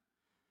temple.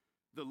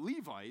 The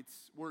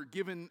Levites were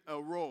given a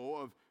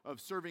role of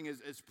serving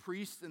as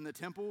priests in the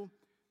temple.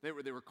 They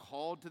were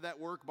called to that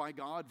work by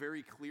God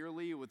very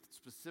clearly with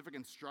specific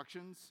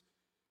instructions.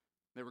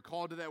 They were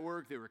called to that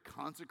work. They were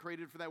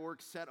consecrated for that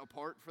work, set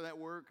apart for that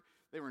work.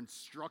 They were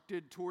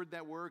instructed toward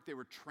that work. They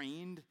were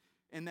trained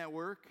in that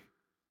work.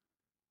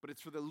 But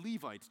it's for the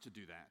Levites to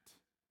do that.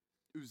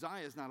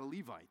 Uzziah is not a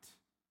Levite.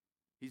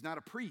 He's not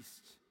a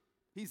priest.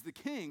 He's the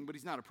king, but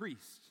he's not a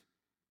priest.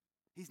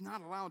 He's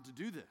not allowed to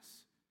do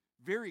this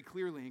very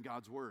clearly in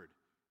God's word.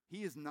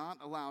 He is not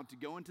allowed to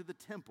go into the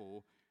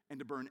temple and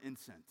to burn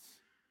incense.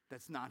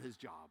 That's not his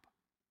job.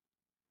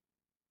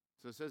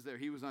 So it says there,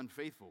 he was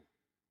unfaithful.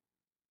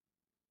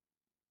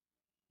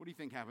 What do you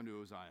think happened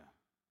to Uzziah?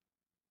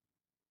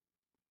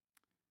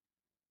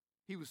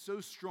 He was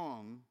so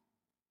strong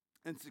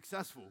and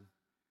successful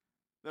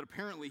that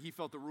apparently he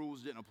felt the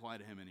rules didn't apply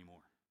to him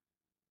anymore.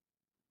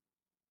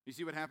 You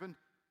see what happened?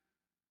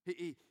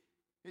 He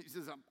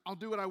says, I'll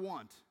do what I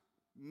want.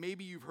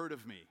 Maybe you've heard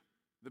of me.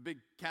 The big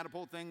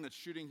catapult thing that's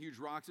shooting huge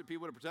rocks at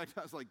people to protect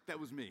us, like, that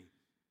was me.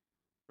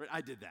 Right?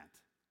 I did that.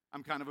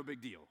 I'm kind of a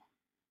big deal.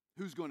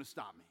 Who's going to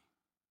stop me?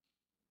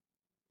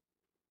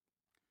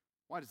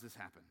 Why does this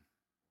happen?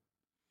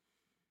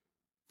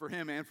 For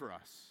him and for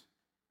us.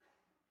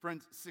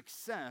 Friends,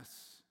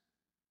 success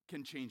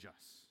can change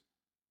us.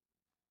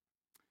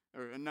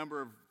 There are a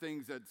number of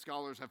things that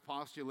scholars have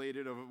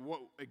postulated of what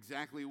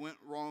exactly went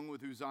wrong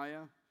with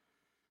Uzziah.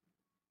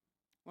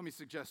 Let me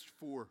suggest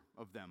 4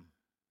 of them.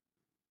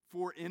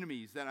 4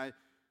 enemies that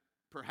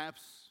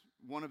perhaps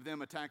one of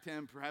them attacked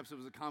him, perhaps it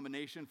was a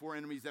combination. 4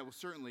 enemies that will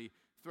certainly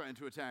threaten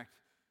to attack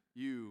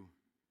you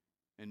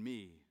and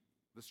me.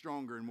 The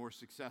stronger and more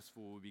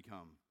successful we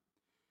become.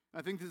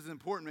 I think this is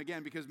important,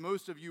 again, because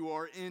most of you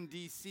are in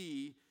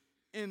D.C.,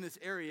 in this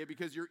area,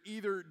 because you're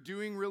either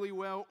doing really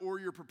well or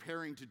you're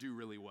preparing to do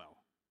really well.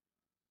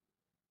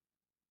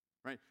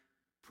 Right?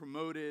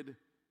 Promoted,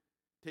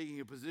 taking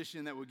a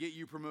position that will get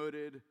you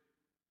promoted,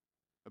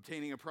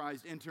 obtaining a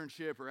prized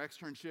internship or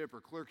externship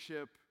or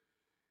clerkship.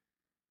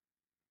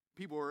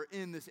 People are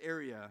in this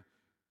area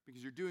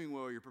because you're doing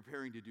well, you're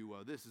preparing to do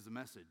well. This is a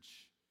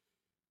message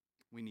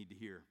we need to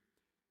hear.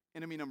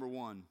 Enemy number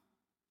 1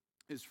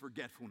 is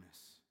forgetfulness.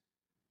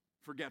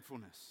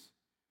 Forgetfulness.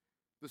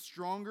 The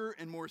stronger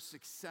and more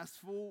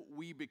successful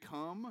we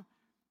become,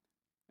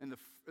 and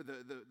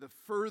the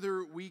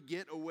further we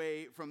get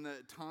away from the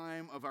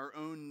time of our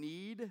own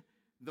need,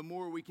 the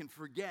more we can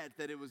forget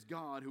that it was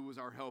God who was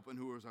our help and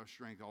who was our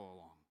strength all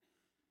along.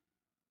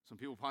 Some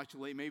people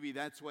postulate maybe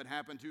that's what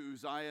happened to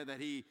Uzziah, that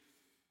he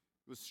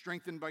was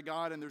strengthened by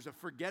God and there's a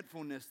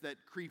forgetfulness that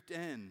creeped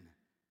in.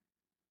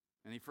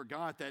 And he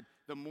forgot that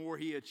the more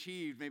he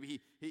achieved, maybe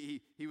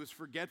he was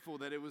forgetful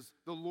that it was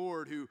the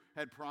Lord who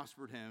had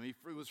prospered him. He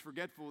was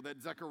forgetful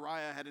that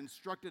Zechariah had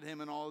instructed him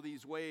in all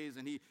these ways,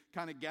 and he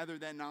kind of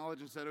gathered that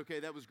knowledge and said, okay,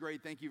 that was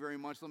great, thank you very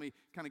much. Let me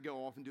kind of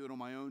go off and do it on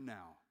my own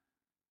now.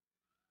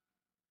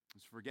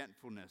 It's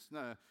forgetfulness.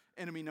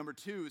 Enemy number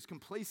 2 is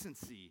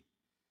complacency.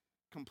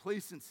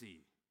 Complacency.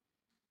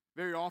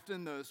 Very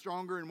often, the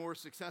stronger and more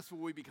successful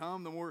we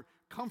become, the more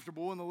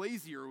comfortable and the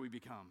lazier we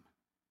become.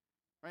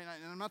 Right?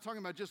 And I'm not talking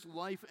about just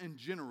life in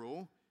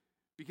general,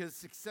 because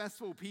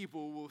successful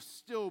people will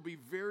still be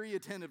very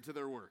attentive to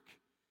their work.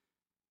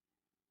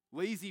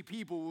 Lazy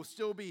people will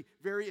still be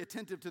very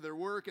attentive to their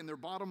work and their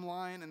bottom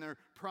line and their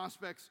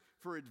prospects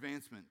for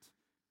advancement.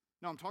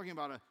 No, I'm talking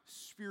about a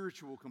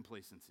spiritual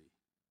complacency.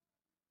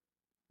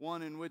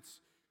 One in which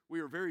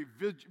we are very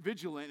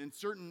vigilant in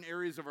certain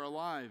areas of our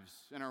lives,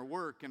 in our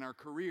work, in our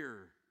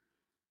career,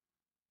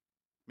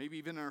 maybe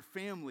even in our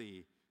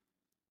family.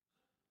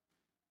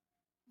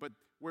 But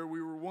where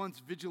we were once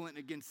vigilant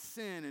against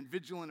sin and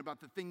vigilant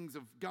about the things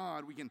of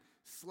God, we can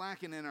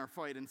slacken in our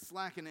fight and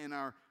slacken in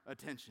our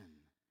attention.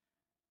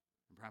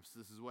 And perhaps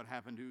this is what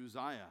happened to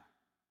Uzziah.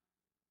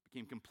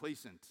 Became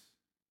complacent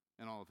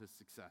in all of his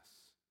success.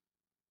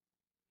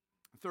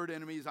 The third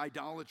enemy is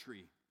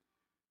idolatry.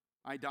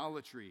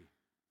 Idolatry.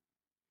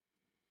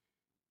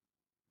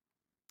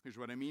 Here's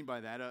what I mean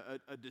by that.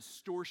 A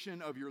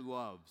distortion of your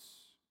loves.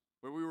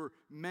 Where we were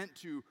meant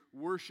to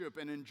worship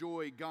and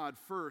enjoy God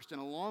first,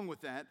 and along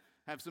with that,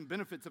 have some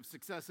benefits of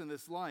success in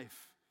this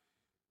life.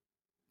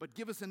 But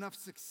give us enough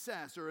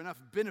success or enough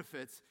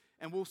benefits,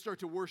 and we'll start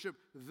to worship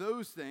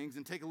those things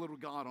and take a little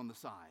God on the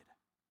side.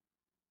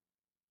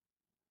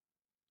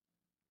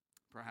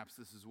 Perhaps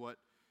this is what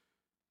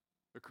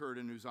occurred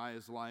in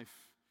Uzziah's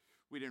life.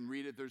 We didn't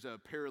read it. There's a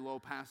parallel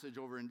passage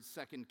over in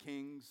 2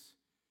 Kings.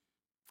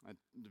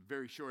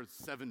 Very short,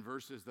 7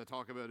 verses that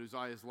talk about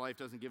Uzziah's life.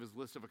 Doesn't give his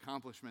list of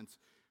accomplishments.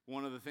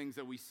 One of the things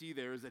that we see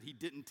there is that he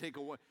didn't take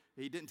away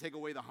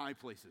the high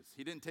places.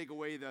 He didn't take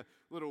away the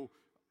little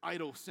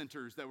idol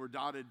centers that were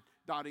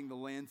dotting the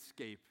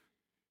landscape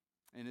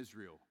in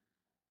Israel.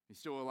 He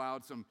still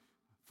allowed some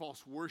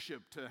false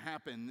worship to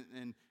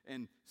happen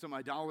and some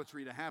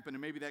idolatry to happen.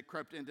 And maybe that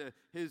crept into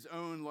his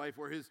own life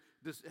where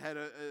had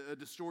a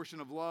distortion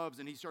of loves,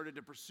 and he started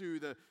to pursue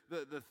the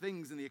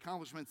things and the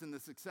accomplishments and the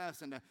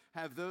success, and to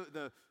have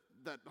that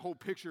whole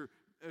picture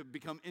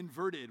become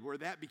inverted, where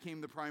that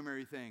became the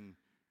primary thing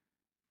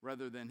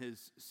rather than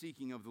his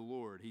seeking of the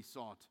Lord. He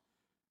sought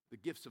the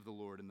gifts of the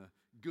Lord and the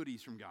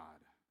goodies from God.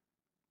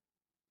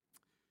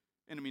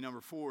 Enemy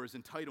number 4 is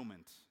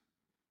entitlement.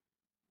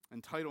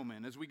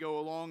 Entitlement. As we go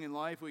along in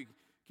life, we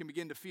can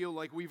begin to feel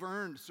like we've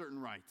earned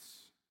certain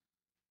rights.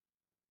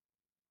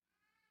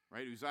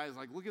 Right? Uzziah's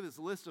like, look at this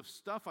list of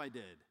stuff I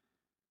did.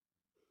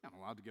 I'm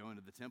allowed to go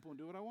into the temple and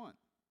do what I want.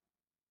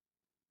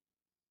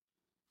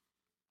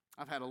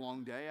 I've had a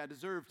long day. I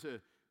deserve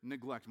to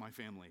neglect my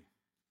family.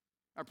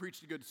 I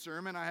preached a good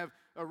sermon. I have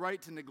a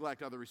right to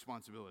neglect other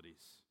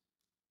responsibilities.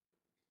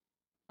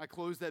 I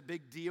closed that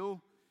big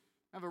deal.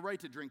 I have a right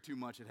to drink too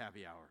much at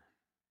happy hour.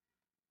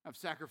 I've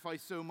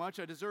sacrificed so much,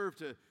 I deserve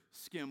to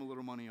skim a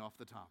little money off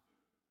the top.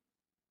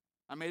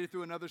 I made it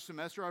through another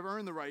semester. I've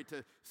earned the right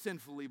to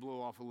sinfully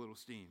blow off a little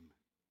steam.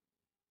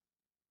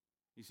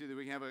 You see that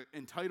we can have an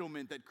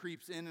entitlement that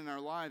creeps in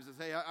our lives and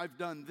say, I've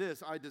done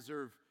this, I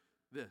deserve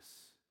this.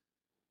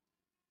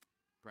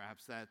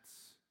 Perhaps that's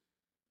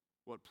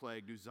what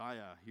plagued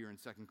Uzziah here in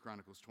 2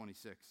 Chronicles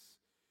 26.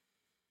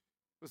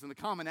 Listen, the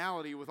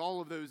commonality with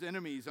all of those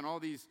enemies and all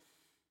these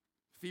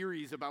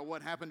theories about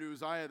what happened to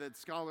Uzziah that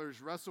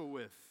scholars wrestle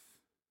with,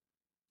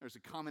 there's a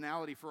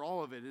commonality for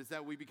all of it, is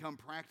that we become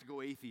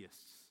practical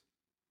atheists.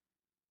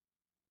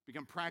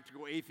 Become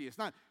practical atheists.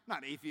 Not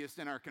atheists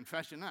in our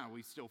confession. No,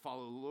 we still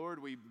follow the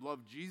Lord. We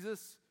love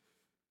Jesus.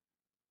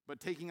 But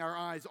taking our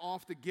eyes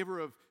off the giver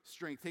of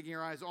strength, taking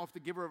our eyes off the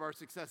giver of our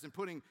success, and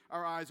putting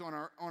our eyes on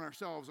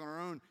ourselves, on our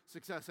own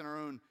success and our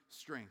own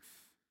strength.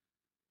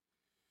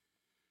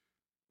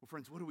 Well,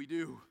 friends, what do we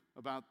do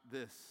about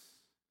this?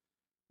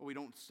 Well, we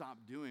don't stop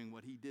doing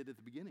what he did at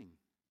the beginning.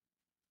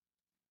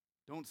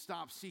 Don't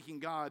stop seeking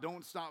God.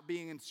 Don't stop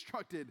being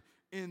instructed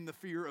in the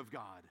fear of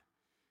God.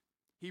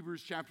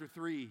 Hebrews chapter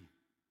 3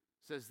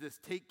 says this,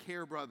 take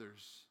care,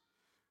 brothers,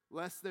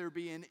 lest there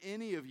be in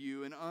any of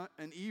you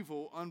an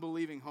evil,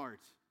 unbelieving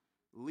heart,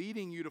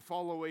 leading you to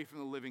fall away from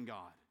the living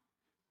God.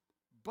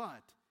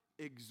 But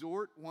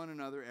exhort one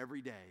another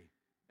every day,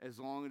 as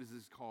long as it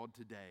is called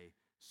today,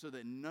 so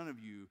that none of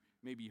you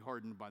may be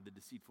hardened by the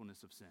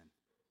deceitfulness of sin.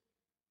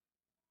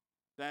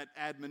 That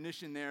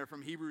admonition there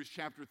from Hebrews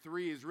chapter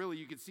 3 is really,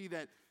 you could see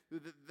that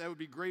would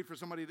be great for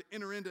somebody to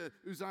enter into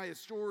Uzziah's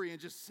story and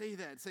just say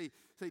that. Say,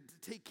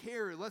 take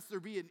care, lest there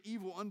be an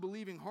evil,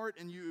 unbelieving heart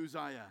in you,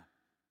 Uzziah.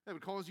 That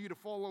would cause you to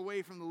fall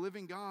away from the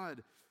living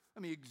God.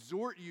 Let me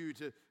exhort you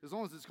to, as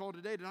long as it's called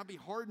today, to not be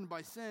hardened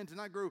by sin, to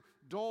not grow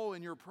dull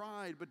in your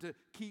pride, but to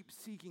keep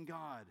seeking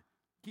God.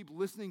 Keep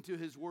listening to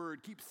his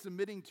word. Keep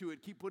submitting to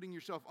it. Keep putting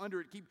yourself under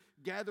it. Keep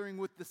gathering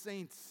with the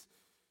saints.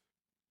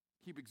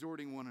 Keep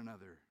exhorting one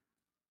another.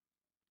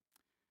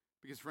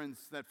 Because, friends,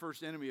 that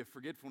first enemy of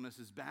forgetfulness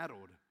is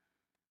battled.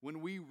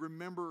 When we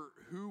remember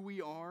who we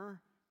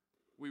are,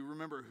 we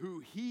remember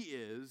who he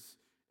is,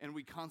 and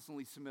we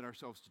constantly submit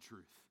ourselves to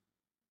truth.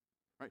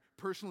 Right?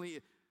 Personally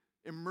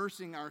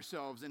immersing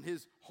ourselves in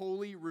his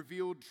holy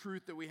revealed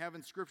truth that we have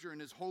in Scripture and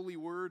his holy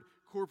word,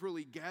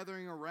 corporately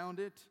gathering around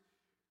it,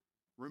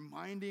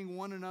 reminding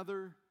one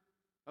another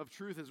of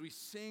truth as we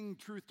sing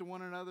truth to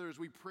one another, as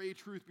we pray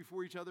truth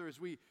before each other, as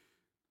we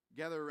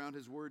gather around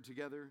his word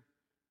together.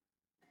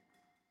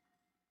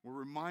 We're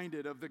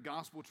reminded of the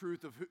gospel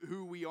truth of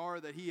who we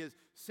are, that he has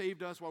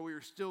saved us while we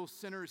were still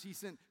sinners.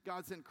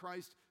 God sent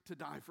Christ to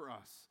die for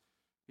us.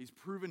 He's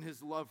proven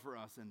his love for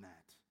us in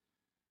that.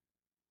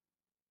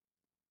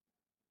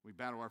 We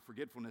battle our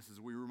forgetfulness as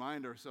we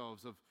remind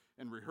ourselves of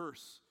and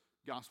rehearse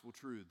gospel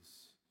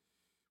truths.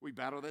 We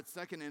battle that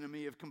second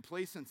enemy of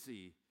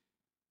complacency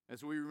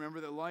as we remember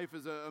that life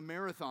is a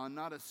marathon,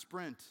 not a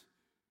sprint.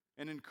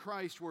 And in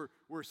Christ,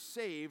 we're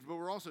saved, but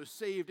we're also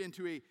saved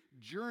into a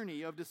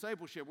journey of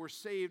discipleship. We're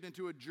saved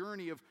into a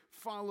journey of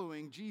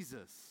following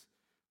Jesus.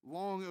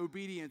 Long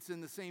obedience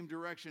in the same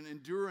direction,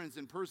 endurance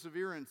and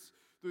perseverance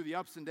through the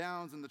ups and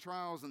downs and the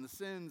trials and the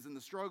sins and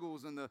the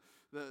struggles and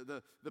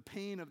the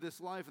pain of this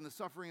life and the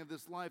suffering of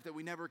this life, that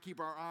we never keep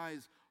our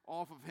eyes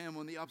off of him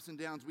on the ups and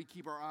downs. We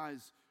keep our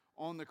eyes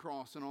on the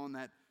cross and on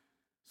that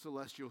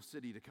celestial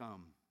city to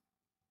come.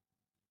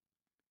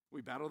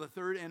 We battle the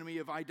third enemy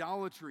of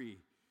idolatry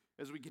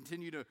as we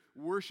continue to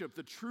worship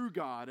the true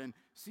God and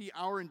see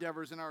our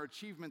endeavors and our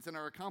achievements and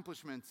our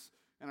accomplishments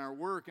and our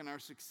work and our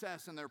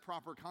success in their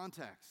proper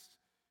context.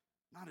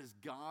 Not as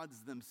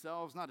gods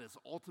themselves, not as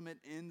ultimate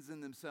ends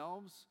in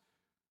themselves,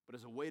 but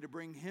as a way to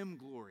bring him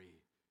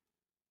glory.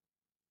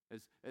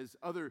 As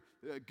other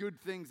good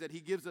things that he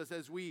gives us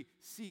as we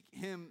seek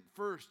him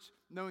first,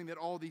 knowing that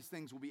all these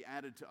things will be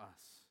added to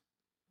us.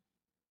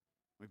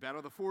 We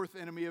battle the fourth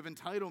enemy of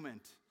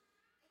entitlement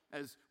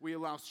as we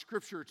allow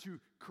Scripture to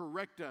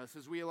correct us,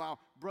 as we allow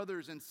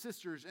brothers and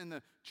sisters in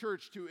the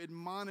church to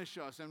admonish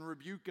us and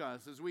rebuke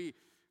us, as we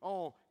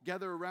all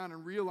gather around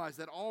and realize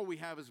that all we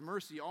have is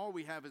mercy, all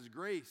we have is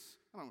grace.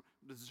 I don't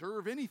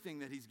deserve anything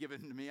that he's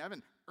given to me. I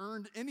haven't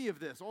earned any of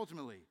this,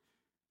 ultimately.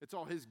 It's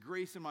all his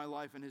grace in my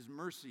life and his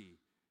mercy.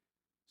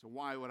 So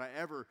why would I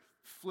ever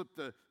flip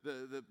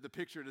the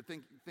picture to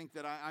think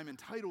that I'm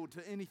entitled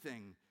to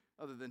anything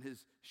other than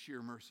his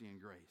sheer mercy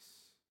and grace?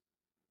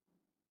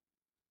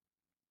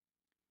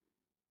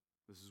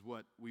 This is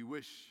what we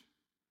wish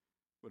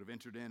would have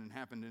entered in and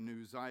happened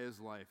in Uzziah's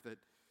life, that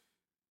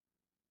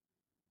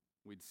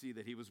we'd see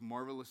that he was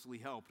marvelously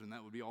helped, and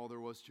that would be all there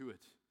was to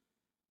it,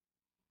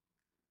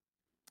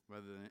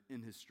 rather than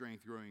in his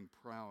strength growing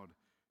proud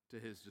to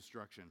his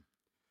destruction.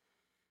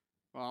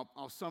 Well,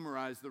 I'll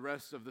summarize the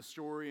rest of the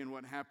story and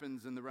what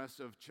happens in the rest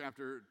of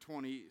chapter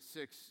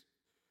 26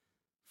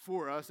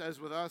 for us. As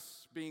with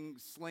us, being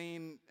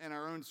slain in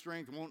our own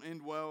strength won't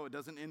end well. It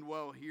doesn't end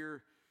well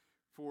here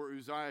for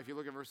Uzziah. If you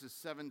look at verses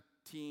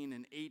 17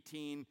 and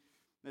 18,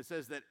 it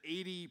says that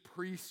 80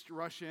 priests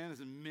rush in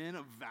as men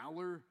of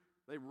valor.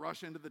 They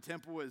rush into the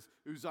temple as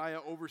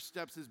Uzziah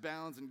oversteps his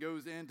bounds and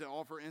goes in to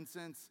offer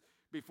incense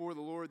before the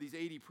Lord. These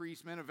 80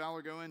 priests, men of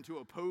valor, go in to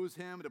oppose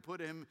him, to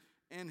put him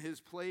in his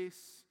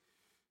place.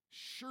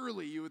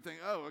 Surely you would think,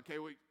 oh, okay,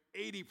 wait,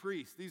 80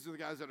 priests. These are the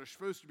guys that are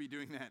supposed to be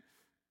doing that.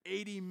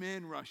 80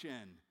 men rush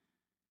in.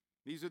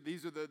 These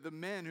are the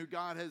men who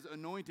God has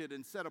anointed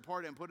and set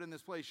apart and put in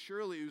this place.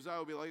 Surely Uzziah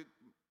will be like,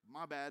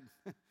 my bad.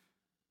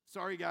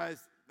 Sorry, guys,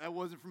 that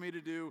wasn't for me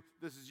to do.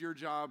 This is your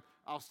job.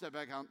 I'll step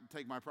back out and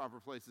take my proper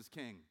place as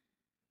king.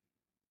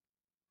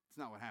 It's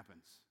not what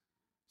happens.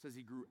 It says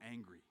he grew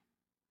angry.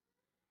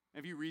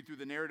 If you read through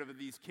the narrative of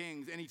these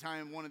kings,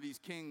 anytime one of these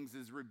kings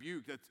is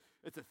rebuked,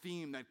 it's a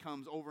theme that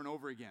comes over and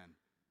over again.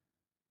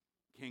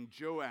 King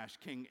Joash,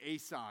 King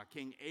Asa,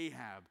 King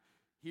Ahab.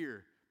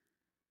 Here,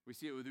 we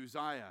see it with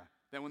Uzziah,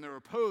 that when they're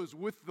opposed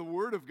with the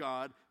word of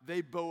God,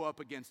 they bow up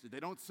against it. They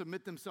don't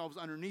submit themselves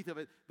underneath of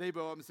it. They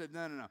bow up and say,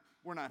 no,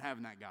 we're not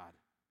having that God.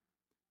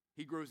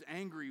 He grows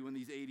angry when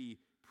these 80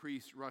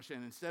 priests rush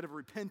in. Instead of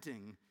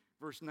repenting,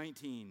 verse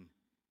 19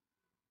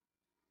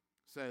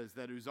 says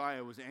that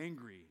Uzziah was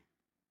angry.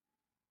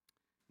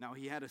 Now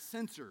he had a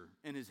censer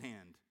in his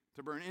hand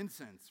to burn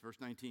incense, verse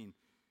 19.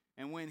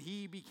 And when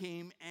he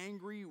became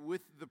angry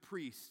with the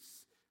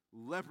priests,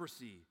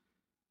 leprosy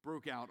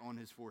broke out on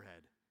his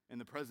forehead in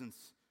the presence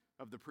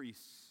of the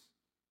priests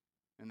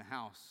in the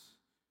house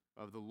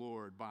of the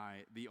Lord by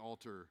the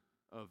altar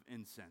of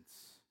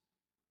incense.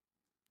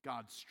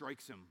 God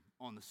strikes him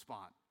on the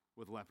spot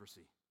with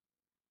leprosy.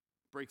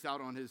 Breaks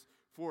out on his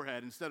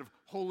forehead. Instead of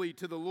holy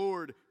to the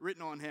Lord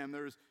written on him,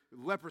 there's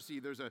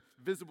leprosy. There's a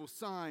visible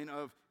sign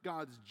of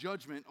God's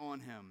judgment on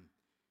him.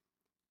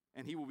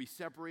 And he will be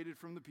separated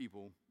from the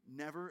people,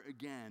 never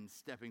again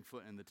stepping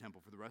foot in the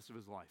temple for the rest of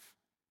his life,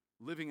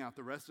 living out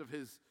the rest of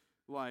his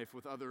life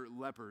with other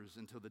lepers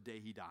until the day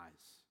he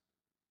dies.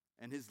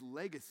 And his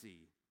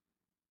legacy,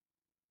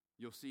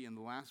 you'll see in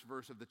the last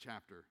verse of the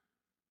chapter,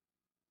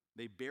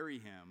 they bury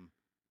him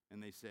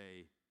and they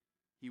say,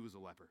 he was a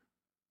leper.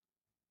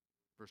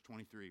 Verse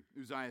 23,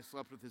 Uzziah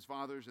slept with his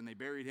fathers, and they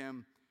buried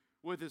him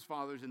with his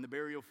fathers in the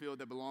burial field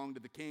that belonged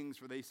to the kings,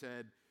 for they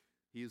said,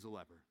 he is a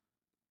leper.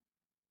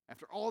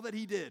 After all that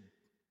he did,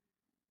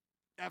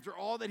 after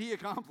all that he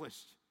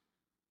accomplished,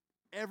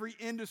 every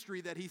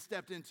industry that he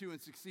stepped into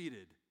and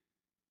succeeded,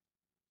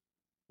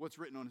 what's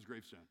written on his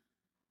gravestone?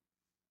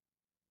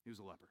 He was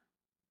a leper.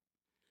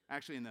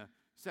 Actually, in the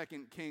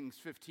 2 Kings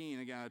 15,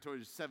 again, I told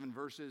you 7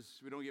 verses.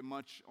 We don't get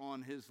much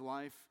on his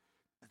life.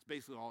 That's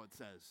basically all it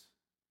says.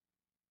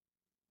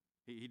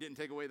 He didn't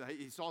take away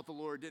he sought the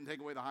Lord, didn't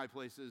take away the high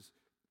places,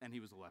 and he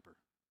was a leper.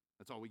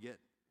 That's all we get.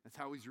 That's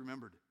how he's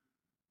remembered.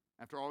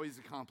 After all he's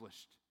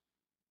accomplished.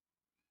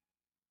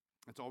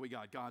 That's all we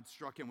got. God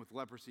struck him with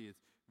leprosy.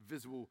 It's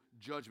visible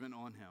judgment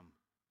on him.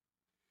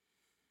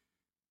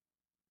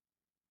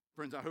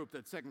 Friends, I hope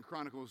that 2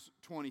 Chronicles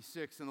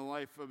 26 in the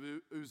life of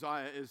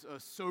Uzziah is a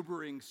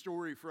sobering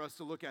story for us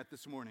to look at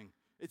this morning.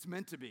 It's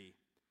meant to be.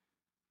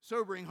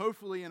 Sobering,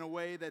 hopefully, in a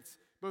way that's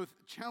both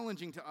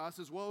challenging to us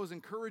as well as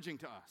encouraging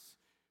to us.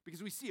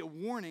 Because we see a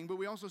warning, but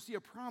we also see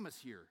a promise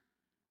here.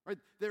 Right?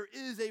 There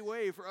is a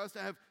way for us to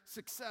have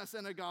success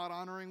in a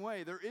God-honoring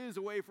way. There is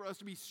a way for us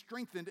to be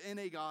strengthened in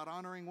a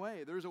God-honoring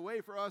way. There's a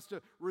way for us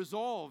to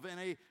resolve in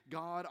a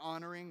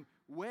God-honoring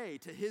way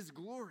to his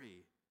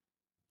glory.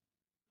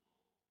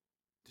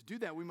 To do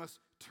that, we must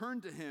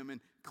turn to him and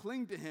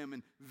cling to him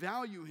and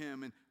value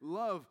him and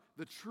love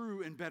the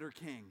true and better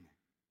King,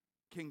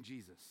 King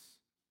Jesus.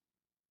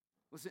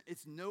 Listen,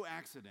 it's no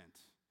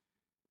accident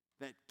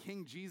that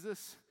King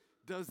Jesus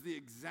does the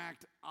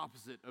exact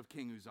opposite of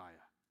King Uzziah.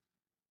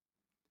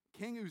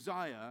 King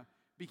Uzziah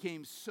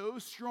became so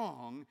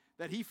strong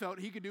that he felt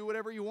he could do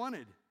whatever he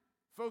wanted,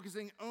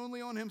 focusing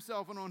only on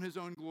himself and on his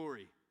own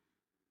glory.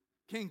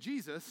 King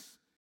Jesus,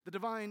 the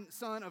divine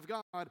Son of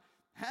God,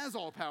 has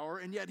all power,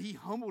 and yet he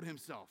humbled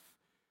himself,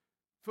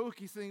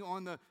 focusing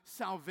on the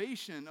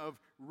salvation of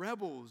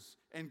rebels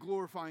and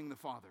glorifying the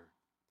Father.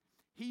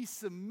 He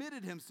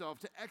submitted himself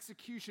to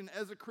execution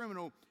as a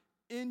criminal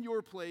in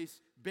your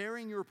place,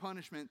 bearing your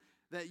punishment,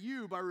 that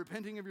you, by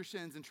repenting of your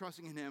sins and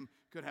trusting in him,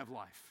 could have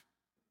life.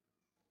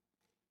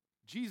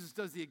 Jesus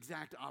does the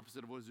exact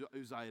opposite of what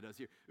Uzziah does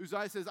here.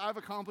 Uzziah says, I've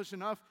accomplished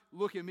enough.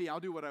 Look at me. I'll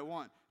do what I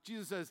want.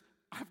 Jesus says,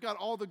 I've got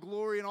all the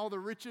glory and all the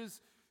riches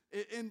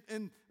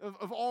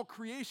of all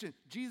creation.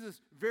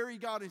 Jesus, very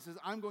God, he says,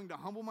 I'm going to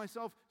humble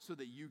myself so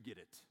that you get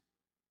it.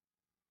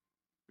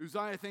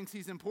 Uzziah thinks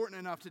he's important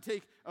enough to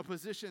take a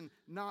position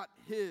not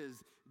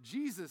his.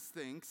 Jesus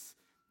thinks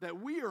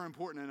that we are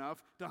important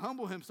enough to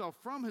humble himself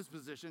from his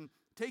position,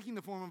 taking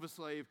the form of a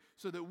slave,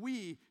 so that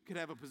we could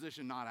have a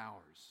position not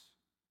ours.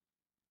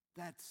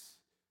 That's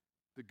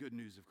the good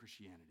news of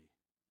Christianity.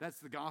 That's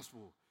the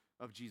gospel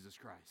of Jesus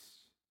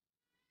Christ.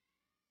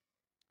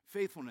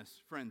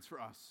 Faithfulness, friends, for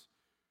us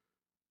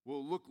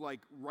will look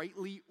like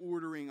rightly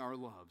ordering our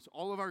loves,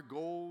 all of our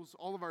goals,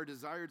 all of our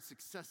desired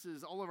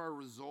successes, all of our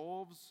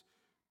resolves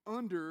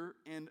under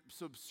and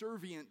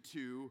subservient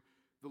to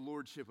the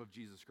lordship of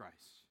Jesus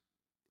Christ.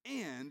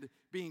 And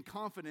being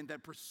confident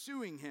that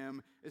pursuing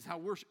him is how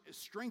we're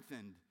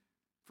strengthened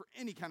for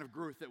any kind of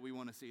growth that we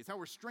want to see. It's how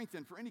we're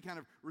strengthened for any kind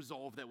of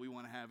resolve that we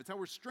want to have. It's how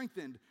we're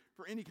strengthened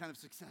for any kind of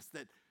success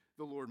that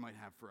the Lord might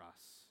have for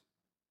us.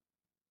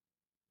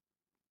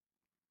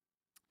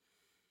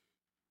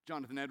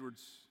 Jonathan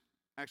Edwards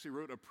actually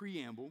wrote a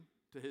preamble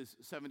to his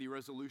 70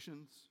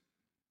 resolutions.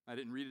 I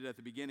didn't read it at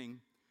the beginning.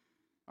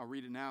 I'll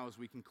read it now as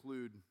we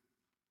conclude.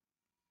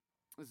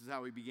 This is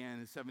how he began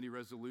his 70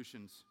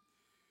 resolutions.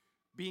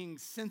 Being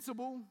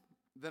sensible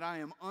that I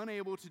am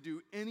unable to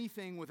do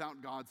anything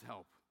without God's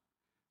help,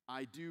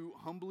 I do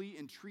humbly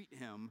entreat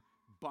him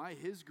by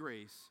his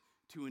grace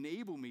to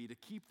enable me to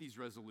keep these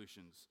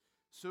resolutions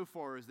so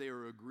far as they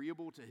are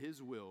agreeable to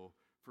his will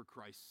for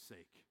Christ's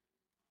sake.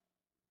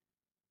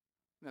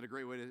 Isn't that a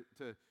great way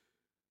to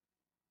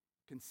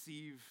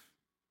conceive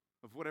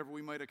of whatever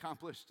we might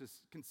accomplish, to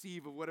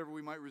conceive of whatever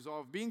we might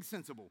resolve? Being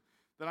sensible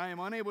that I am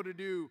unable to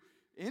do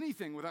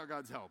anything without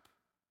God's help,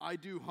 I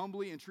do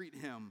humbly entreat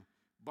him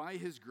by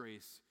his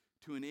grace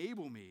to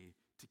enable me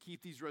to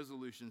keep these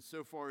resolutions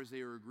so far as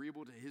they are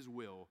agreeable to his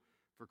will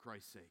for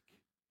Christ's sake.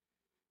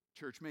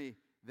 Church, may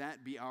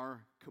that be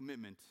our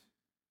commitment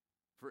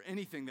for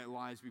anything that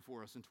lies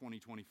before us in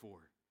 2024.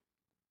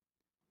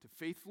 To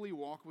faithfully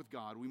walk with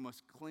God, we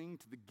must cling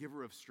to the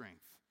giver of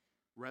strength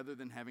rather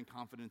than having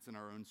confidence in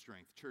our own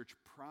strength. Church,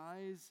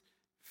 prize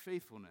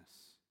faithfulness,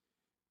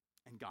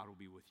 and God will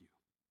be with you.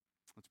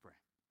 Let's pray.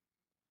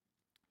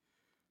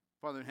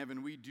 Father in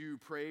heaven, we do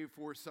pray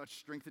for such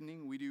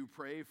strengthening. We do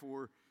pray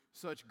for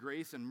such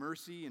grace and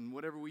mercy in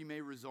whatever we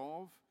may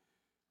resolve.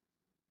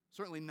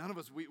 Certainly none of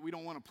us, we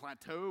don't want to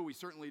plateau. We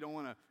certainly don't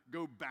want to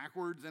go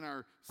backwards in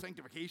our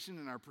sanctification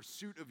and our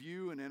pursuit of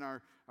you and in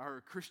our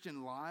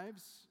Christian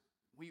lives.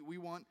 We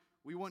want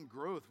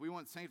growth. We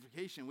want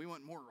sanctification. We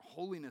want more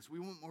holiness. We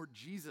want more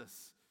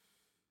Jesus.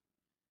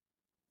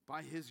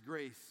 By his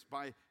grace,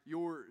 by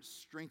your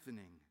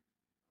strengthening.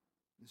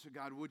 And so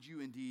God, would you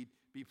indeed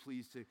be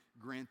pleased to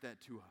grant that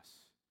to us?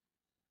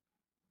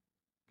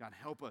 God,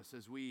 help us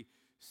as we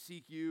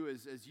seek you,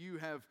 as you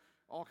have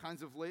all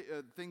kinds of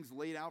things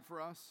laid out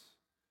for us,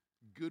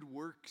 good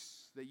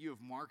works that you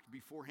have marked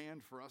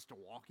beforehand for us to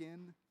walk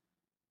in.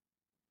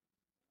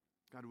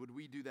 God, would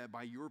we do that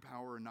by your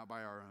power and not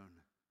by our own?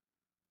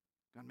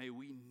 God, may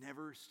we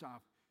never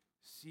stop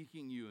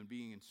seeking you and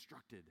being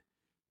instructed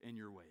in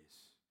your ways.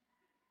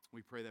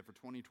 We pray that for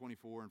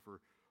 2024 and for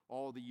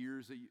all the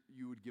years that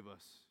you would give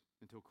us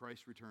until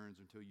Christ returns,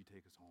 until you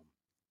take us home.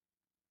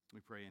 We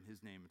pray in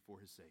his name and for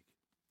his sake.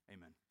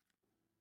 Amen.